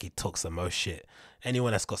sounds like he talks the most shit.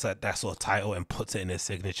 anyone that's got that sort of title and puts it in their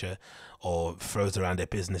signature or throws around their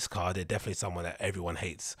business card, they're definitely someone that everyone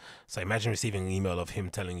hates. So imagine receiving an email of him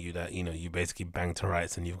telling you that, you know, you basically banged to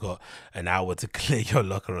rights and you've got an hour to clear your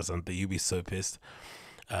locker or something. You'd be so pissed.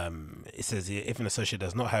 It says here, if an associate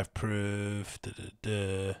does not have proof,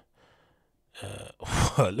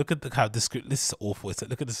 look at how this is awful. It's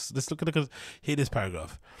look at this. Hear this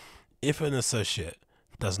paragraph. If an associate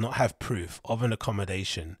does not have proof of an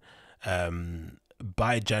accommodation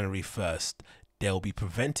by January 1st, they'll be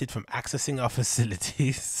prevented from accessing our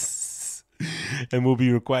facilities and will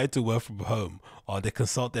be required to work from home, or they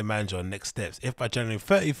consult their manager on next steps. If by January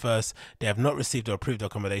 31st they have not received or approved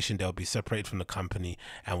accommodation, they'll be separated from the company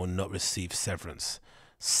and will not receive severance.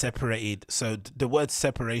 Separated. So the word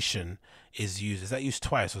separation is used. Is that used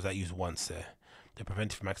twice or is that used once there? They're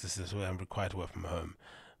prevented from accessing and required to work from home.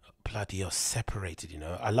 Bloody hell, separated, you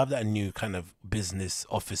know. I love that new kind of business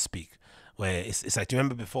office speak where it's like, do you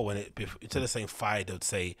remember before when instead of saying fired, they would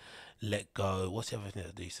say let go? What's the other thing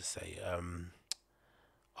that they used to say?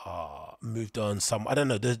 Moved on, some, I don't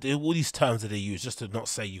know. There's all these terms that they use just to not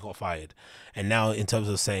say you got fired. And now in terms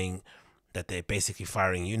of saying that they're basically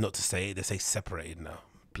firing you, not to say it, they say separated now.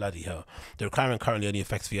 Bloody hell. The requirement currently only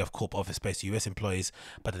affects VF Corp office-based US employees,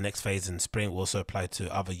 but the next phase in spring will also apply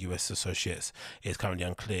to other US associates. It is currently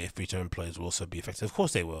unclear if retail employees will also be affected. Of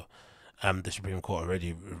course they will. The Supreme Court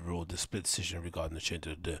already ruled the split decision regarding the change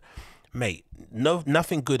of the mate.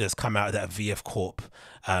 Nothing good has come out of that VF Corp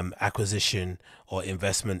acquisition or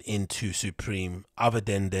investment into Supreme other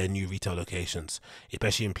than their new retail locations,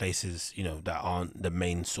 especially in places, you know, that aren't the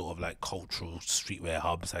main sort of like cultural streetwear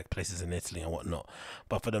hubs, like places in Italy and whatnot.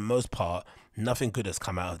 But for the most part, nothing good has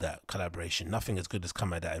come out of that collaboration. Nothing as good has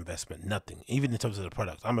come out of that investment. Nothing. Even in terms of the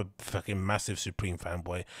product. I'm a fucking massive Supreme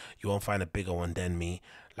fanboy. You won't find a bigger one than me.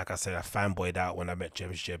 Like I said, I fanboyed out when I met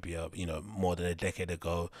James Jebbia, you know, more than a decade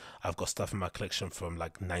ago. I've got stuff in my collection from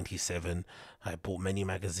like 97. I bought many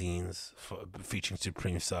magazines featuring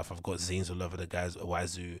Supreme stuff. I've got zines all over the guys at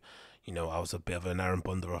Wazoo. You know, I was a bit of an Aaron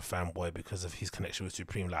Bondera fanboy because of his connection with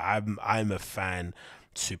Supreme. Like I'm a fan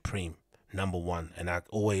Supreme. Number one, and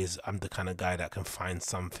I'm the kind of guy that can find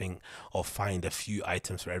something or find a few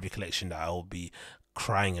items for every collection that I'll be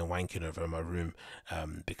crying and wanking over in my room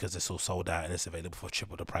because it's all sold out and it's available for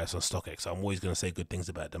triple the price on StockX. So I'm always going to say good things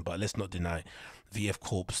about them, but let's not deny VF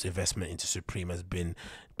Corp's investment into Supreme has been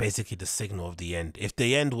basically the signal of the end. If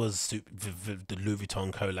the end was the Louis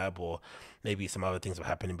Vuitton collab or maybe some other things were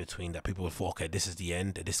happening in between that people would thought, okay, this is the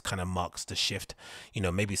end, this kind of marks the shift. You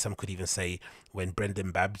know, maybe some could even say when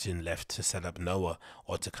Brendan Babson left to set up Noah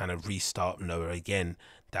or to kind of restart Noah again,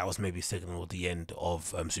 that was maybe signal the end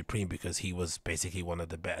of Supreme, because he was basically one of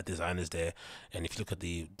the better designers there. And if you look at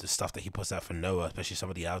the stuff that he puts out for Noah, especially some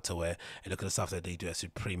of the outerwear, and look at the stuff that they do at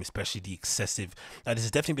Supreme, especially the excessive, now this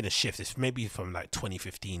has definitely been a shift. It's maybe from like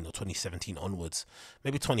 2015 or 2017 onwards,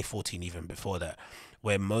 maybe 2014 even before that,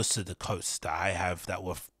 where most of the coats that I have that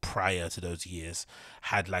were prior to those years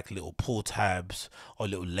had like little pull tabs or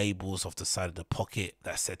little labels off the side of the pocket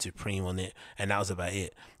that said Supreme on it, and that was about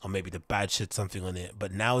it. Or maybe the badge said something on it.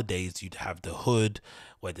 But nowadays you'd have the hood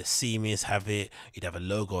where the seamers have it, you'd have a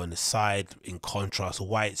logo on the side in contrast,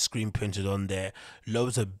 white screen printed on there,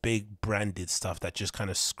 loads of big branded stuff that just kind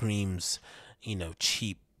of screams, you know,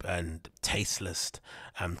 cheap and tasteless,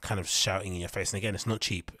 kind of shouting in your face. And again, it's not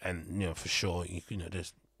cheap, and you know, for sure, you know,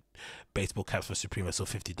 there's baseball caps for Supreme are still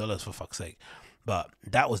 $50 for fuck's sake. But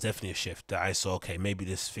that was definitely a shift that I saw. Okay, maybe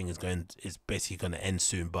this thing is basically going to end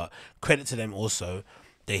soon. But credit to them also,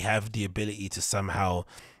 they have the ability to somehow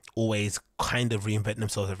always kind of reinvent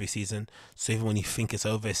themselves every season. So even when you think it's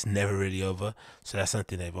over, it's never really over. So that's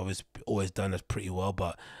something they've always done that's pretty well.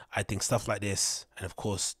 But I think stuff like this, and of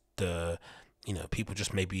course you know, people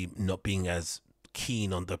just maybe not being as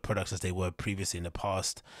keen on the products as they were previously in the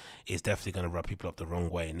past, is definitely going to rub people up the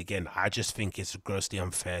wrong way. And again, I just think it's grossly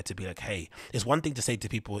unfair to be like, hey, it's one thing to say to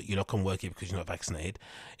people, you're not going to work here because you're not vaccinated.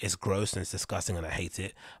 It's gross and it's disgusting and I hate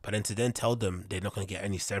it. But then to then tell them they're not going to get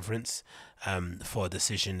any severance for a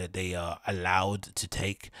decision that they are allowed to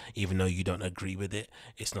take, even though you don't agree with it,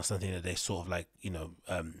 it's not something that they sort of like, you know,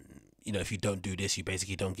 if you don't do this, you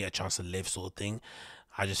basically don't get a chance to live, sort of thing.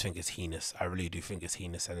 I just think it's heinous. I really do think it's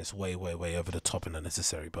heinous, and it's way, way, way over the top and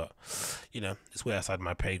unnecessary. But, you know, it's way outside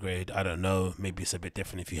my pay grade. I don't know. Maybe it's a bit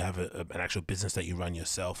different if you have an actual business that you run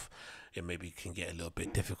yourself. It maybe can get a little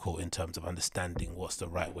bit difficult in terms of understanding what's the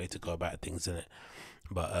right way to go about things in it.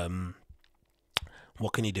 But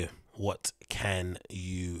what can you do? What can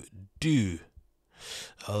you do?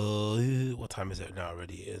 What time is it now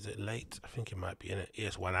already? Is it late? I think it might be in it. Yeah,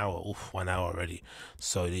 it's 1 hour. Oof, 1 hour already.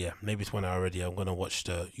 So yeah, maybe it's 1 hour already. I'm gonna watch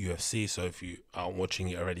the UFC. So if you aren't watching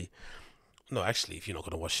it already, no, actually, if you're not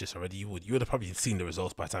gonna watch this already, you would have probably seen the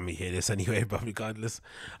results by the time you hear this anyway. But regardless,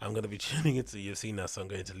 I'm gonna be tuning into UFC now, so I'm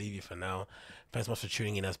going to leave you for now. Thanks so much for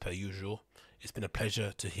tuning in as per usual. It's been a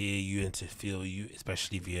pleasure to hear you and to feel you,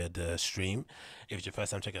 especially via the stream. If it's your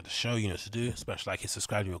first time checking out the show, you know what to do. Smash like and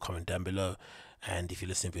subscribe, leave a comment down below. And if you're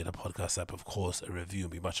listening via the podcast app, of course, a review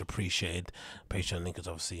would be much appreciated. Patreon link is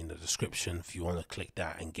obviously in the description. If you want to click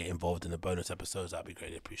that and get involved in the bonus episodes, that'd be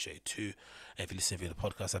greatly appreciated too. And if you listen via the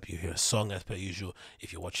podcast app, you hear a song as per usual.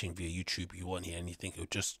 If you're watching via YouTube, you won't hear anything. It'll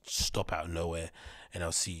just stop out of nowhere. And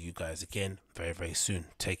I'll see you guys again very, very soon.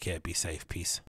 Take care. Be safe. Peace.